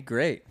everybody's going to be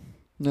great.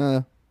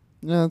 No,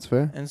 that's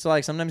fair. And so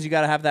like sometimes you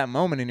got to have that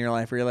moment in your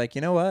life where you're like, you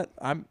know what?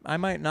 I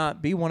might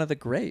not be one of the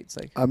greats.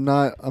 Like I'm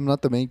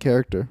not the main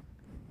character.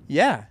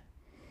 Yeah.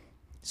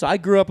 So I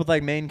grew up with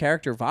like main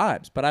character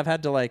vibes, but I've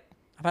had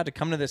to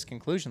come to this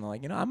conclusion that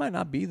like, you know, I might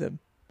not be the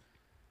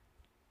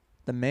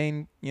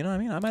main, you know what I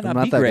mean? I might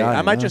not be great. Guy,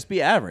 I might just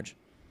be average.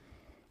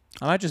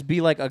 I might just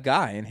be like a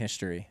guy in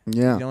history.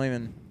 Yeah. You don't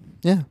even.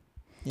 Yeah.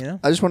 You know?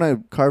 I just want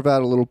to carve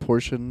out a little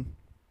portion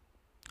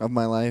of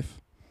my life.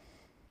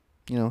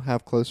 You know,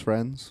 have close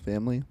friends,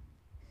 family.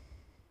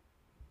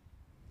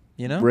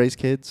 You know? Raise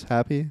kids,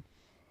 happy.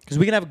 Because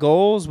we can have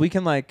goals. We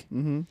can like.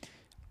 Mm-hmm.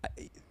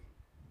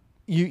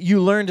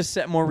 You learn to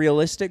set more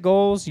realistic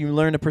goals. You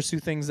learn to pursue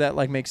things that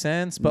like make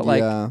sense. But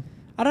like,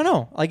 I don't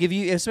know. Like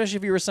especially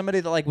if you were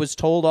somebody that like was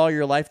told all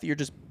your life that you're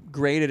just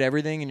great at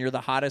everything and you're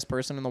the hottest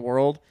person in the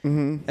world,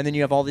 and then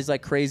you have all these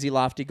like crazy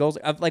lofty goals.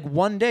 Like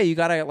one day you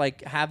gotta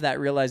like have that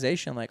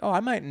realization, like, oh, I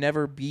might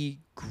never be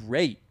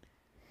great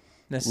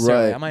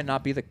necessarily. Right. I might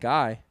not be the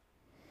guy.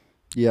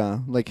 Yeah,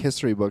 like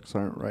history books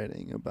aren't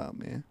writing about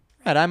me.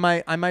 Right.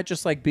 I might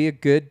just like be a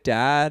good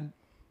dad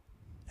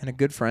and a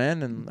good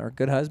friend or a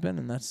good husband,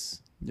 and that's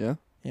you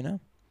know.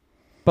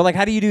 But like,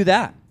 how do you do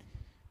that?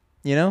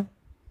 You know.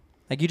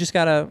 Like you just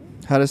gotta.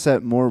 How to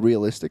set more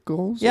realistic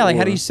goals? Yeah, like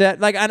how do you set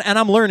like and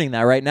I'm learning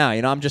that right now.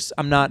 You know, I'm just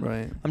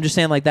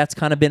saying like that's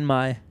kind of been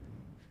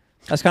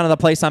that's kind of the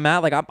place I'm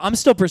at. Like I'm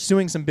still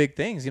pursuing some big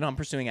things. You know, I'm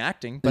pursuing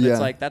acting, but it's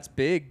like that's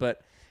big.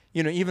 But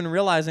you know, even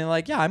realizing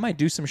like I might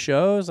do some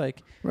shows.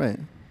 Like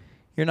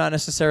you're not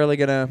necessarily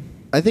gonna.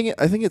 I think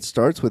it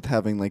starts with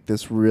having like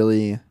this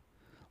really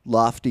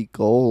lofty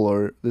goal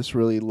or this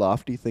really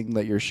lofty thing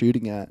that you're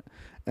shooting at,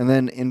 and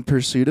then in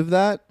pursuit of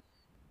that.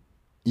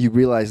 You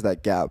realize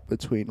that gap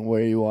between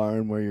where you are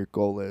and where your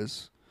goal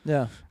is.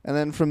 Yeah. And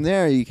then from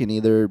there, you can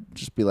either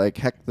just be like,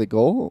 heck the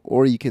goal,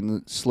 or you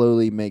can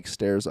slowly make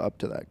stairs up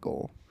to that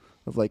goal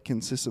of like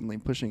consistently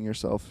pushing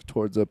yourself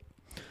towards a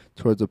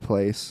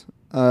place.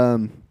 What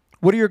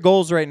are your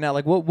goals right now?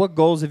 Like what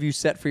goals have you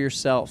set for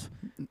yourself?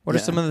 What are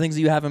some of the things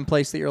that you have in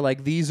place that you're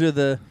like, these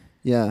are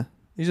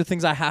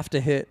things I have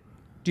to hit?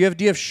 Do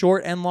you have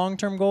short and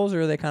long-term goals,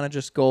 or are they kind of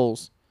just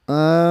goals?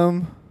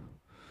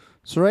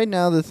 So right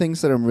now, the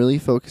things that I'm really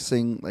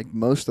focusing like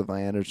most of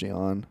my energy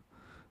on,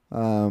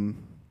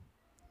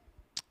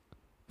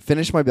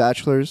 finish my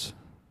bachelor's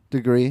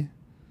degree,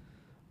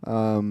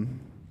 like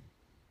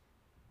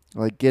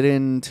get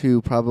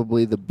into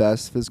probably the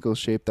best physical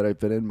shape that I've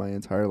been in my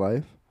entire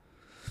life.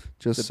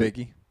 Just the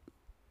biggie.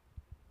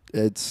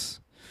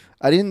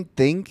 I didn't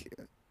think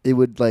it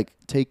would like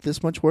take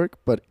this much work,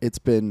 but it's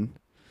been.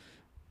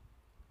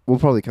 We'll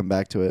probably come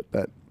back to it,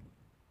 but.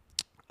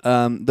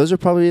 Those are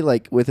probably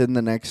like within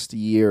the next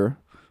year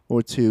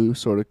or two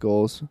sort of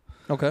goals.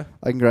 Okay.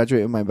 I can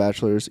graduate with my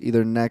bachelor's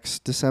either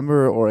next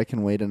December or I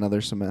can wait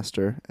another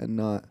semester and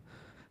not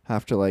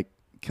have to like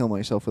kill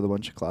myself with a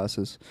bunch of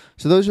classes.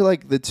 So those are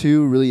like the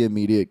two really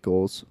immediate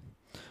goals.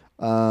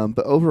 But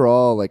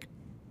overall, like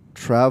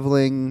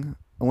traveling,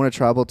 I want to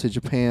travel to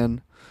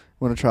Japan. I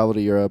want to travel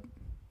to Europe.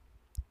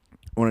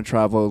 I want to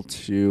travel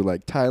to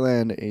like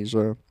Thailand,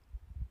 Asia.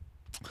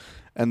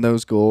 And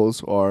those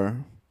goals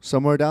are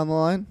somewhere down the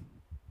line.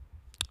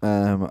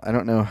 I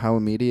don't know how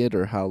immediate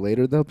or how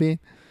later they'll be.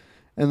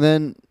 And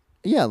then,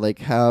 like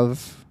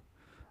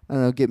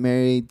get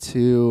married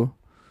to,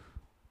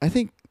 I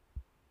think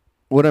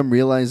what I'm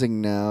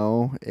realizing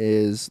now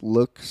is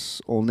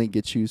looks only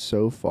get you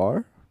so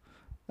far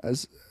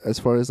as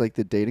far as like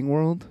the dating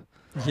world.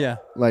 Yeah.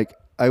 Like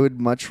I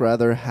would much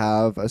rather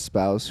have a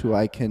spouse who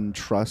I can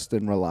trust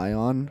and rely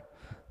on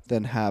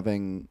than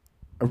having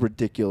a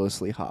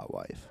ridiculously hot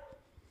wife.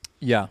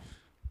 Yeah.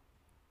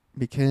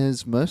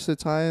 Because most of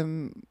the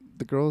time,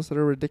 the girls that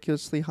are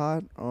ridiculously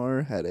hot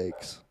are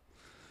headaches.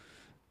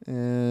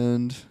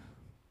 And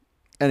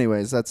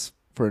anyways, that's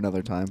for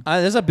another time.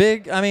 There's a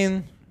big,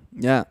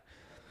 Yeah.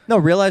 No,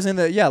 realizing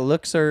that,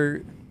 looks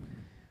they're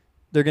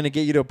going to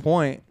get you to a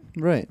point.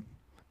 Right.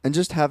 And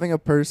just having a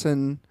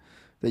person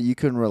that you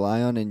can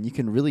rely on and you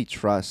can really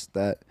trust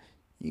that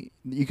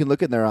you can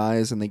look in their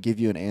eyes and they give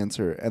you an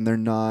answer and they're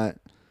not,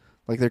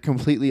 like they're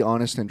completely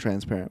honest and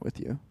transparent with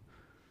you.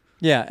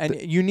 Yeah,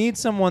 and you need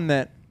someone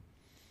that,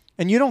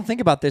 and you don't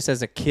think about this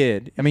as a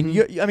kid. I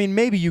mean,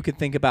 maybe you could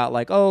think about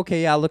like, oh,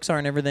 okay, looks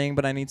aren't everything,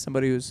 but I need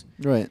somebody who's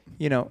right.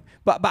 You know,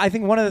 but I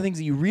think one of the things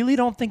that you really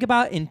don't think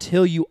about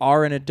until you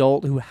are an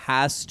adult who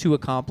has to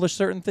accomplish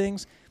certain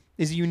things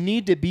is you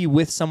need to be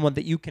with someone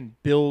that you can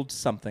build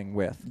something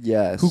with.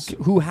 Yes.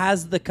 Who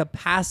has the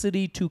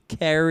capacity to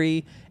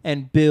carry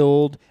and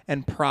build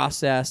and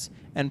process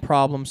and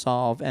problem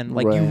solve. And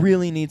like you Right.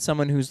 really need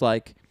someone who's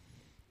like,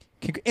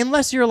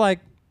 unless you're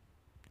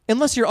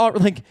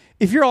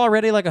if you're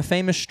already like a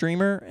famous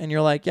streamer and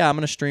you're like, yeah, I'm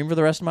going to stream for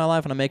the rest of my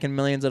life and I'm making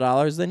millions of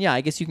dollars, then yeah,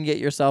 I guess you can get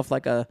yourself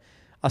like a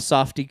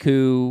softy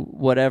coo,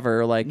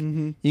 whatever. Like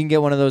you can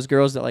get one of those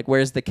girls that like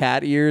wears the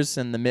cat ears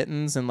and the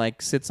mittens and like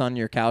sits on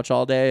your couch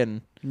all day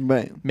and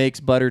Right. makes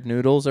buttered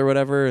noodles or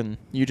whatever, and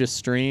you just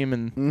stream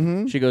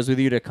and she goes with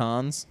you to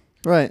cons.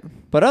 Right.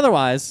 But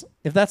otherwise,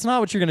 if that's not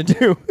what you're going to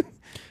do,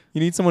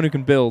 you need someone who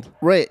can build.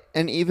 Right.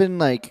 And even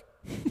like,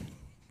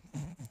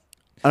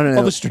 I don't know.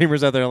 All the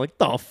streamers out there are like,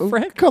 the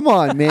frick? Come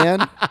on,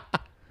 man.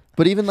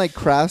 But even like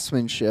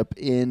craftsmanship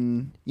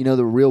in,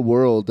 the real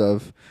world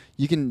of,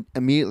 you can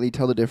immediately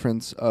tell the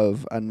difference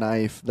of a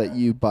knife that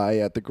you buy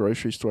at the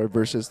grocery store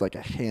versus like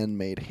a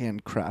handmade,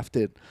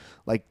 handcrafted,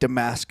 like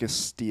Damascus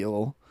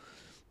steel.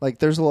 Like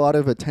there's a lot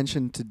of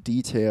attention to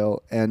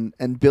detail,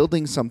 and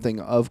building something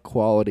of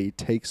quality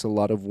takes a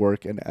lot of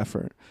work and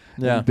effort.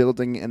 Yeah. And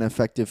building an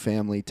effective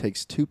family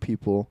takes two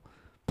people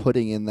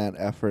putting in that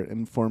effort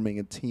and forming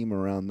a team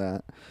around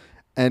that.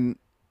 And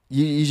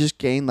you just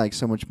gain like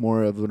so much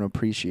more of an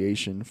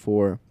appreciation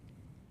for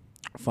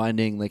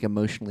finding like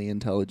emotionally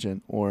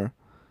intelligent or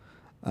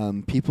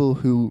people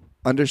who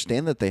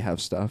understand that they have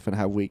stuff and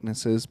have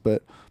weaknesses,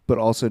 but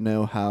also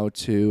know how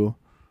to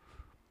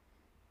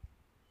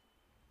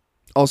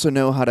how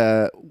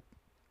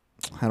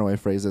do I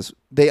phrase this?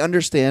 They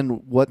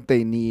understand what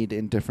they need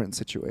in different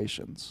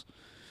situations.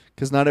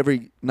 Because not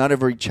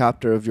every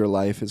chapter of your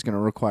life is going to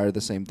require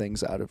the same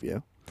things out of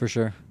you. For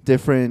sure.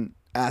 Different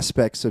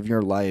aspects of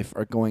your life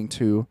are going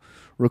to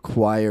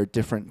require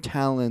different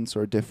talents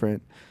or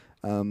different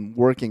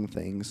working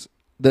things.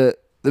 The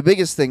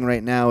biggest thing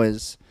right now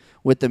is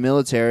with the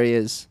military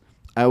is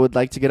I would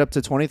like to get up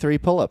to 23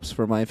 pull-ups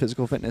for my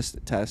physical fitness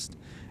test.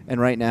 And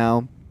right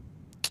now,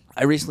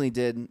 I recently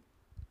did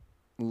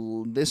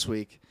this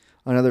week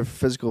another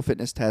physical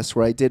fitness test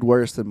where I did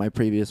worse than my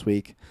previous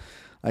week.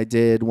 I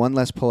did one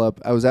less pull-up.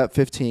 I was at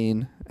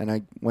 15, and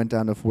I went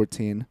down to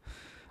 14.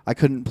 I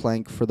couldn't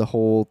plank for the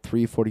whole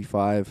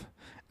 3:45,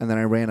 and then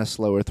I ran a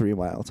slower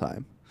 3-mile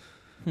time.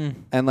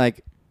 And,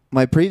 like,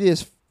 my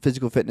previous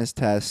physical fitness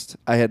test,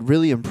 I had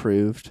really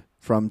improved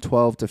from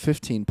 12 to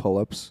 15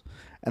 pull-ups,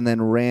 and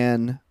then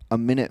ran a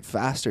minute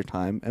faster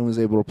time and was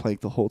able to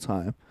plank the whole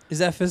time. Is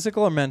that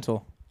physical or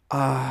mental?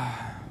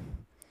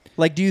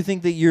 Like, do you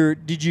think that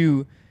did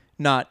you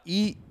not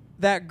eat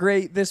that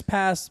great this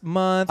past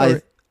month?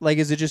 Or, like,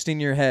 is it just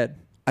in your head?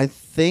 I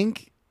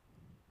think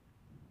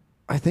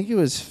it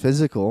was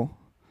physical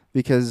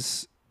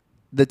because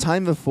the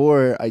time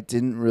before I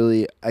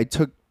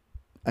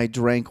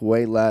drank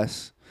way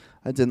less.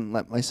 I didn't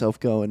let myself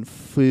go in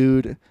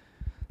food.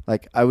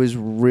 Like I was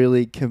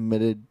really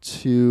committed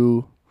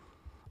to,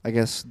 I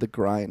guess, the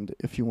grind,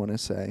 if you want to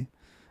say.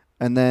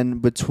 And then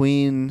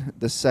between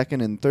the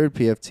second and third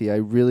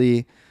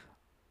PFT,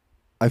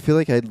 I feel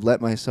like I'd let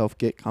myself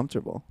get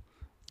comfortable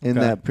in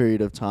that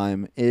period of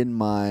time in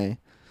my,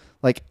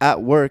 like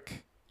at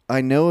work. I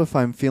know if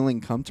I'm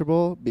feeling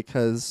comfortable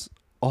because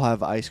I'll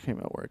have ice cream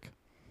at work.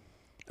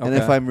 Okay. And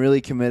if I'm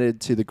really committed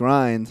to the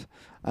grind,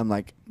 I'm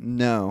like,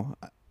 no,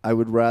 I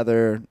would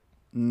rather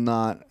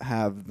not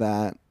have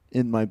that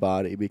in my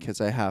body because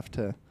I have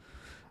to.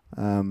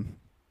 And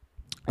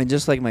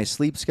just like my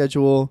sleep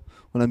schedule,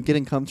 when I'm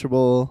getting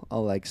comfortable,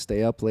 I'll like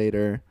stay up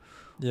later.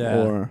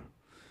 Yeah.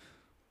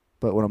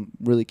 But when I'm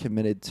really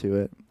committed to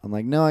it, I'm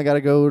like, no, I got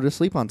to go to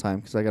sleep on time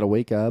because I got to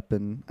wake up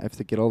and I have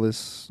to get all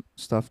this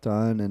stuff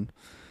done. And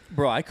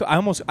bro, I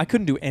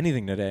couldn't do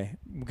anything today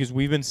because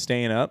we've been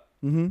staying up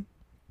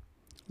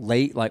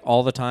late, like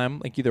all the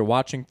time, like either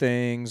watching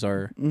things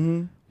or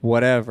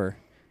whatever.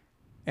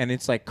 And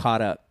it's like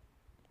caught up.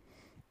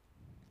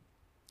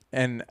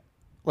 And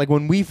like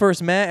when we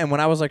first met and when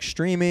I was like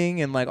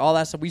streaming and like all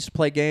that stuff, we used to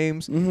play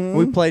games.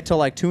 We played till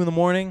like 2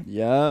 a.m.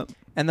 Yeah.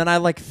 And then I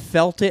like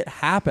felt it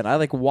happen. I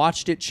like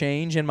watched it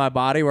change in my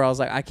body where I was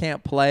like, I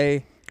can't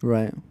play.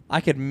 Right.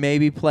 I could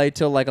maybe play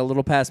till like a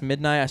little past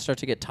midnight. I start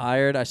to get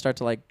tired. I start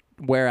to like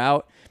wear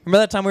out. Remember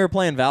that time we were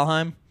playing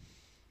Valheim?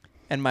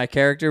 And my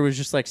character was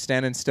just like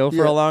standing still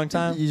for a long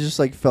time? You just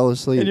like fell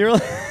asleep. And you're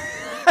like,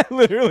 I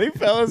literally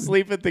fell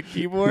asleep at the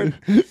keyboard.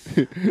 And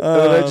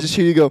I just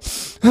hear you go,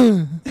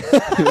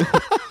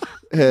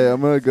 hey,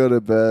 I'm going to go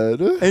to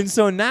bed. And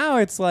so now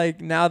it's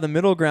like, now the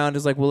middle ground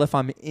is like, well, if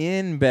I'm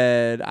in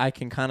bed, I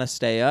can kind of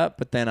stay up,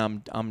 but then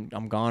I'm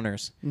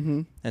goners.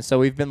 And so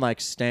we've been like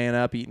staying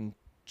up, eating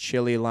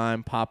chili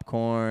lime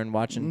popcorn,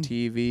 watching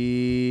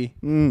TV.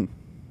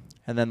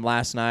 And then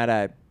last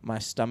night, my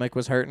stomach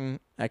was hurting.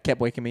 It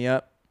kept waking me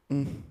up.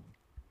 And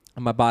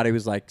my body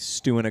was like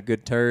stewing a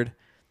good turd.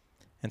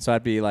 And so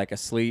I'd be like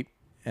asleep,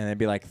 and it'd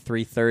be like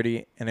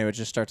 3:30, and it would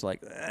just start to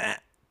like,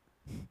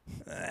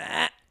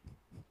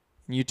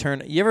 You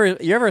turn. You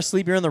ever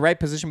asleep? You're in the right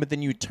position, but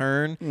then you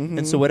turn,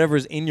 and so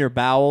whatever's in your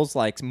bowels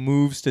like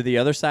moves to the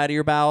other side of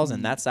your bowels,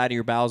 and that side of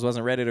your bowels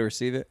wasn't ready to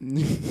receive it.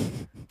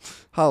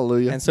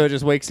 Hallelujah. And so it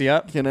just wakes you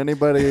up. Can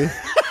anybody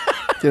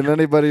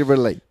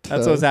relate?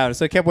 That's what's happening.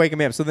 So it kept waking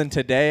me up. So then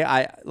today,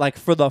 I like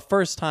for the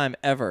first time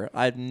ever,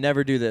 I'd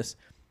never do this.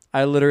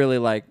 I literally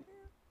like,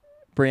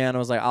 Brianna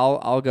was like,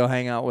 I'll go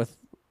hang out with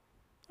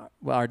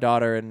our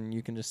daughter, and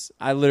you can just.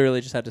 I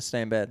literally just had to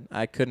stay in bed.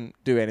 I couldn't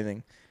do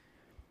anything.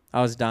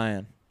 I was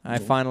dying. I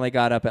finally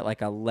got up at like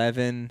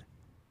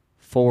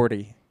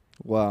 11:40.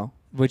 Wow.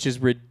 Which is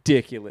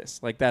ridiculous.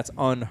 Like, that's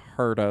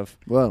unheard of.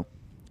 Wow.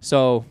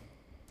 So,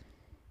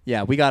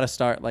 yeah, we got to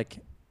start. Like,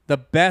 the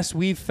best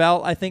we've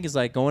felt, I think, is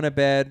like going to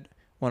bed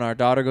when our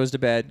daughter goes to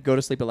bed, go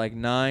to sleep at like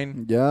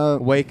 9. Yeah.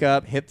 Wake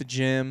up, hit the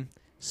gym,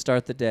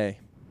 start the day.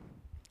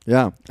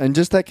 Yeah. And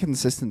just that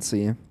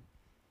consistency.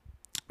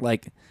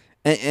 Like,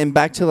 and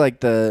back to like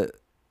the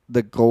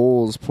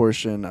goals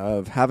portion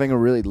of having a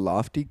really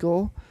lofty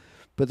goal.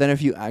 But then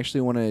if you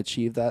actually want to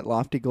achieve that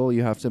lofty goal,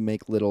 you have to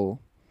make little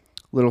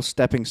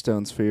stepping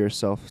stones for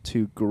yourself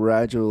to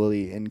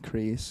gradually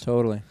increase.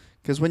 Totally.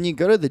 Because when you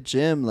go to the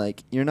gym,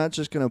 like, you're not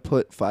just going to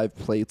put 5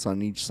 plates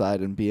on each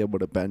side and be able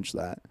to bench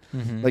that.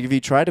 Mm-hmm. Like, if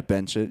you try to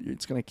bench it,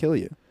 it's going to kill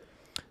you.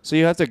 So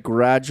you have to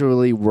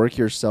gradually work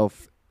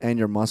yourself and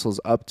your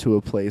muscles up to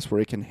a place where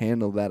it can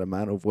handle that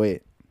amount of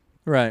weight.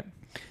 Right.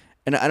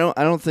 And I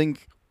don't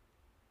think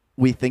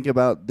we think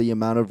about the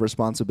amount of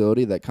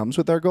responsibility that comes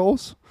with our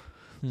goals.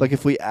 Like,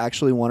 if we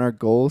actually want our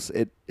goals,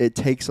 it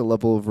takes a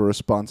level of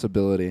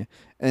responsibility.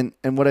 And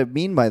what I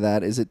mean by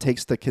that is it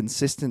takes the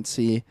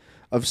consistency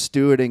of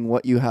stewarding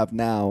what you have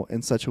now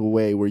in such a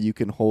way where you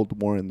can hold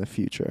more in the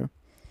future.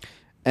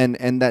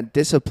 And that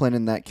discipline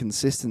and that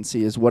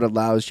consistency is what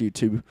allows you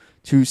to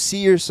see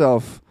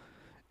yourself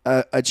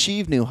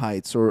achieve new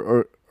heights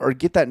or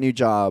get that new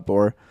job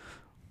or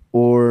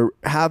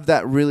have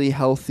that really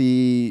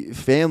healthy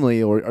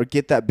family or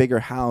get that bigger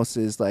house.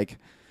 Is like,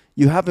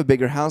 you have a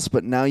bigger house,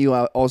 but now you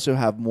also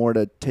have more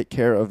to take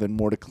care of and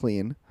more to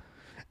clean.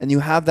 And you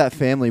have that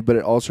family, but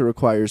it also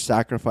requires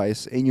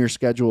sacrifice in your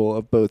schedule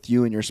of both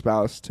you and your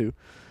spouse to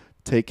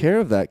take care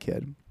of that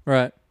kid.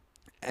 Right.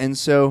 And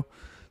so,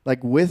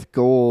 like, with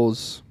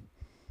goals,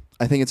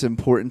 I think it's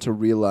important to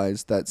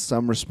realize that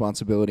some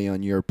responsibility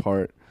on your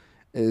part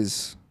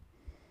is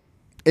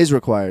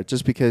required,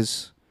 just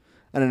because,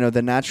 I don't know,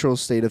 the natural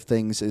state of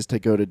things is to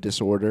go to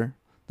disorder.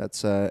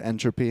 That's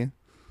entropy.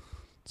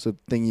 It's a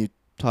thing you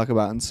talk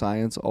about in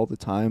science all the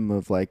time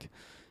of, like,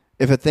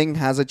 if a thing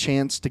has a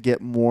chance to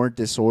get more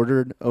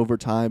disordered over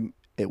time,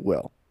 it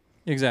will.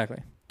 Exactly.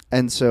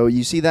 And so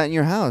you see that in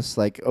your house.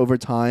 Like, over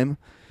time,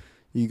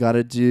 you got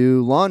to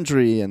do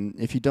laundry, and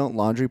if you don't,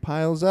 laundry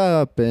piles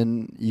up,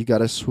 and you got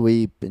to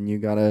sweep, and you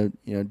got to,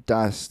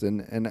 dust,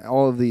 and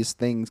all of these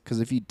things, because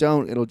if you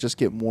don't, it'll just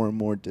get more and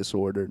more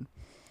disordered.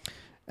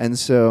 And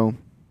so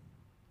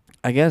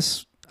I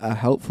guess a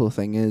helpful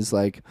thing is,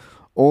 like,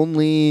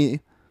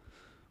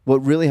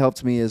 what really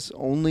helped me is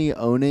only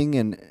owning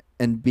and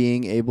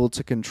being able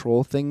to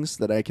control things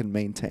that I can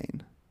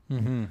maintain.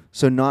 Mm-hmm.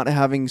 So not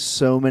having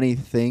so many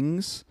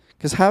things,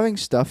 because having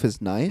stuff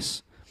is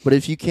nice, but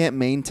if you can't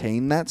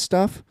maintain that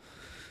stuff,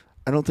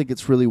 I don't think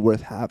it's really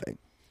worth having.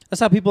 That's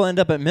how people end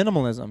up at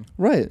minimalism.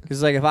 Right.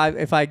 Because like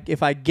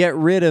if I get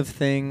rid of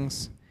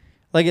things,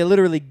 like, it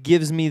literally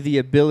gives me the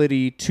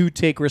ability to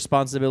take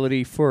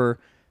responsibility for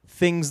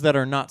things that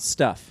are not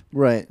stuff.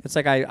 Right. It's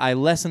like I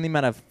lessen the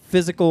amount of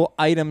physical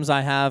items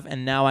I have,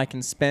 and now I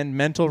can spend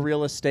mental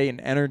real estate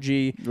and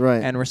energy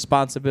and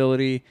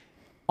responsibility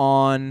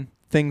on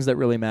things that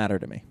really matter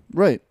to me.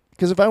 Right.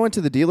 Because if I went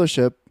to the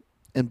dealership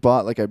and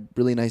bought, like, a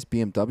really nice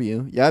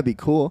BMW, yeah, it'd be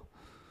cool.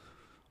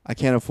 I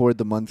can't afford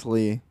the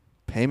monthly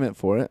payment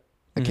for it.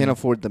 I can't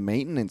afford the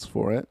maintenance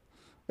for it.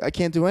 I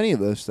can't do any of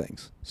those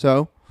things.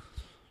 So,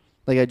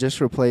 like, I just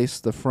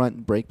replaced the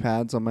front brake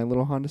pads on my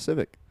little Honda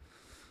Civic.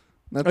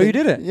 Oh, you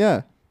did it?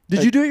 Yeah.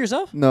 Did you do it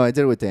yourself? No, I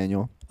did it with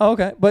Daniel. Oh,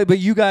 okay. But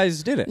you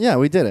guys did it. Yeah,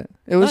 we did it.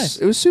 It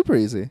was super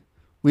easy.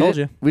 We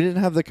didn't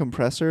have the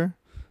compressor,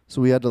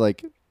 so we had to,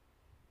 like,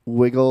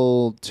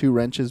 wiggle 2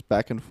 wrenches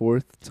back and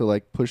forth to,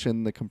 like, push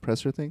in the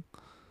compressor thing.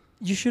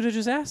 You should have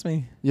just asked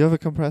me. You have a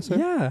compressor?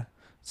 Yeah.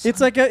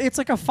 It's like a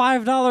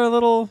 $5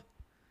 little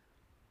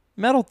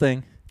metal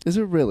thing. Is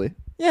it really?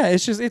 Yeah,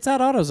 it's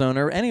at AutoZone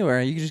or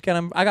anywhere. You just get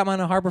them. I got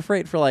mine at Harbor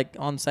Freight for, like,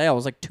 on sale. It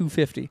was like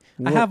 $250.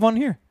 I have one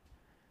here.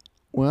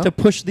 Well, to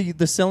push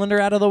the cylinder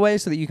out of the way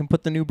so that you can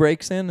put the new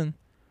brakes in. And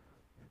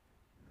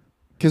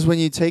because when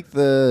you take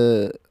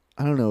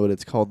I don't know what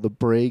it's called, the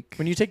brake.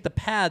 When you take the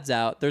pads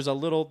out, there's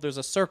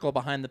a circle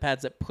behind the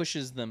pads that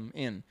pushes them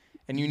in.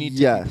 And you need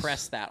to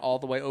compress that all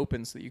the way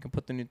open so that you can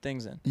put the new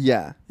things in.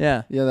 Yeah.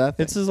 Yeah. Yeah, that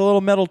thing. It's just a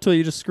little metal tool.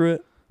 You just screw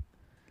it.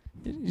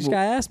 You just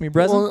got to ask me,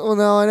 Breslin. Well,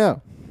 now I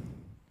know.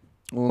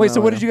 Wait, so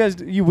what did you guys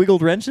do? You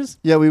wiggled wrenches?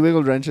 Yeah, we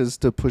wiggled wrenches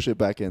to push it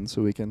back in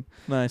so we can.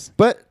 Nice.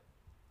 But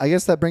I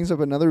guess that brings up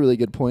another really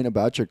good point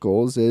about your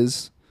goals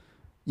is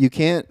you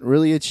can't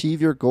really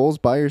achieve your goals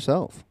by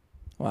yourself.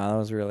 Wow, that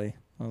was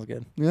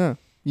good. Yeah.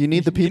 You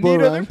need the people You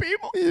need around. other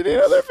people. You need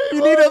other people.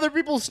 You need other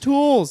people's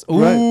tools.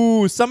 Right.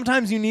 Ooh,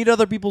 sometimes you need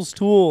other people's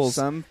tools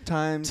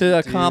Sometimes to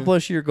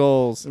accomplish your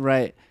goals.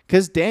 Right.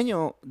 Because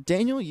Daniel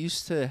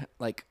used to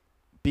like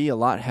be a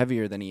lot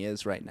heavier than he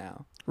is right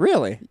now.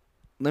 Really?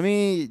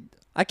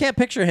 I can't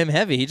picture him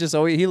heavy.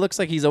 He looks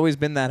like he's always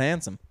been that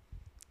handsome.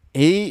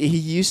 He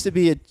used to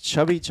be a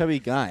chubby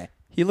guy.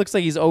 He looks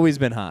like he's always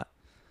been hot.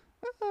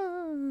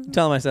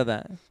 Tell him I said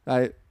that.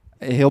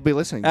 He'll be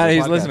listening. To the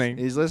he's podcast. listening.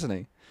 He's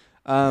listening.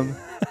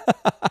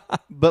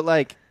 But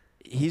like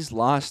he's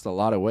lost a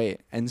lot of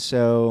weight, and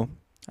so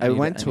I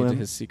went to him.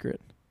 His secret.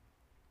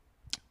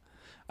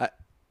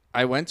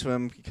 I went to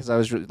him because I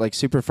was like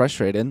super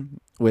frustrated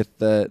with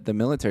the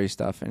military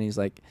stuff, and he's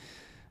like,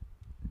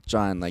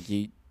 John, like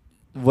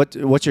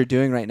what you're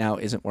doing right now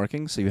isn't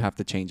working, so you have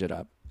to change it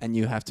up, and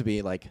you have to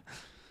be like,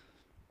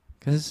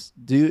 because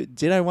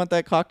did I want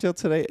that cocktail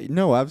today?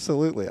 No,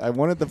 absolutely, I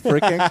wanted the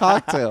freaking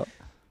cocktail.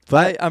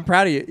 But I'm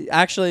proud of you.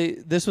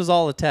 Actually, this was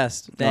all a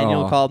test.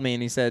 Daniel called me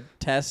and he said,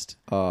 "Test."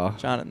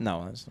 John,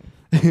 no,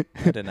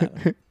 I did not.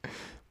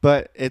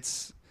 But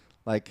it's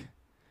like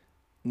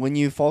when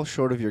you fall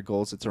short of your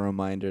goals, it's a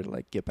reminder to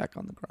like get back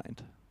on the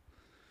grind.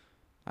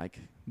 Like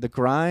the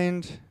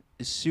grind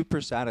is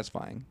super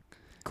satisfying.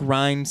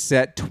 Grind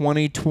set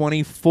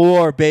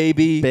 2024,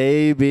 baby.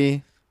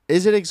 Baby.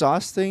 Is it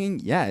exhausting?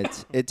 Yeah,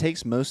 it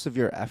takes most of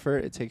your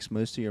effort. It takes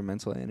most of your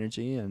mental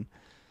energy, and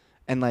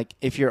like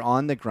if you're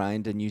on the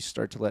grind and you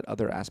start to let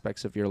other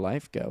aspects of your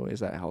life go,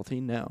 is that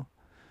healthy? No.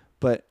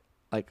 But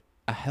like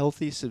a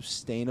healthy,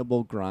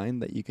 sustainable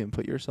grind that you can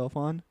put yourself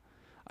on,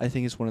 I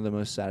think is one of the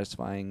most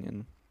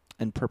satisfying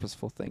and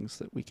purposeful things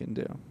that we can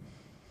do.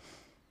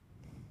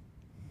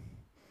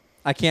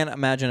 I can't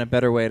imagine a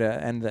better way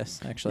to end this,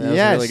 actually. That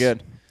Yes. was really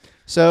good.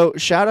 So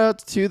shout out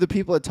to the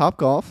people at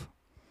Topgolf.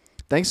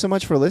 Thanks so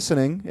much for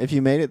listening if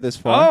you made it this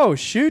far. Oh,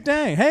 shoot,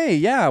 dang. Hey,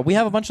 yeah, we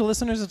have a bunch of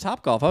listeners at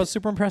Topgolf. I was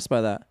super impressed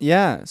by that.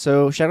 Yeah,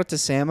 so shout out to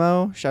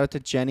Samo, shout out to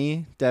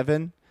Jenny,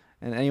 Devin,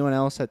 and anyone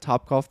else at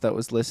Topgolf that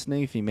was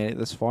listening if you made it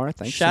this far.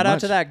 Thanks so much. Shout out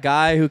to that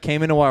guy who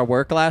came into our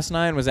work last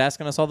night and was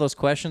asking us all those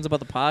questions about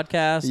the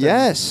podcast.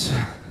 Yes.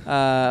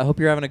 I hope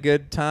you're having a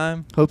good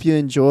time. Hope you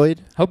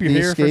enjoyed Hope you're the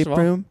here, escape first of all.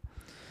 room.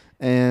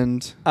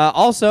 And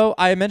also,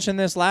 I mentioned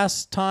this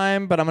last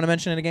time, but I'm going to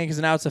mention it again because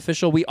now it's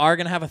official. We are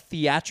going to have a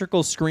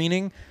theatrical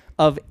screening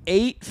of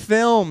 8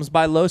 films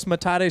by Los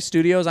Matades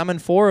Studios. I'm in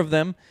 4 of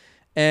them.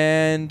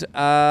 And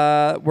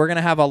we're going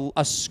to have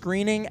a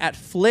screening at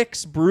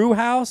Flicks Brew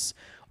House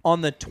on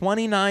the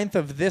 29th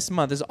of this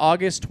month. This is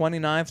August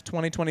 29th,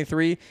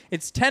 2023.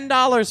 It's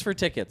 $10 for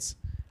tickets.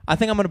 I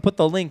think I'm going to put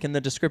the link in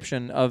the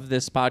description of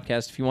this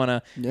podcast. If you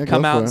want to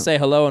come out and say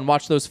hello and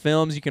watch those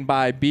films, you can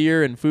buy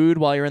beer and food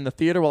while you're in the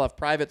theater. We'll have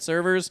private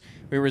servers.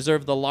 We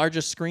reserve the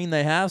largest screen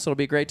they have, so it'll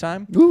be a great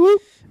time. woo-woo.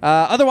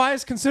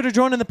 Otherwise, consider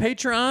joining the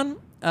Patreon.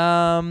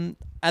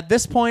 At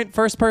this point,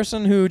 first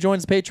person who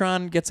joins the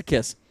Patreon gets a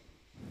kiss.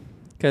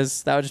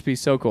 Because that would just be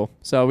so cool.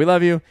 So we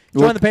love you.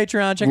 Join the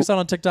Patreon. Check us out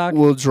on TikTok.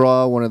 We'll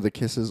draw one of the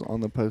kisses on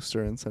the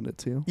poster and send it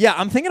to you. Yeah,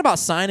 I'm thinking about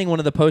signing one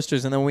of the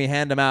posters, and then when we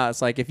hand them out,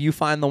 it's like if you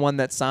find the one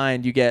that's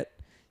signed,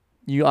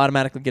 you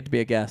automatically get to be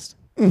a guest.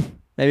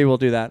 Maybe we'll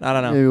do that. I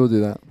don't know. Maybe we'll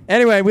do that.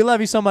 Anyway, we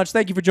love you so much.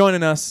 Thank you for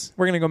joining us.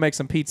 We're going to go make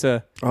some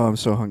pizza. Oh, I'm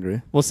so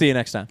hungry. We'll see you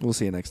next time. We'll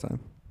see you next time.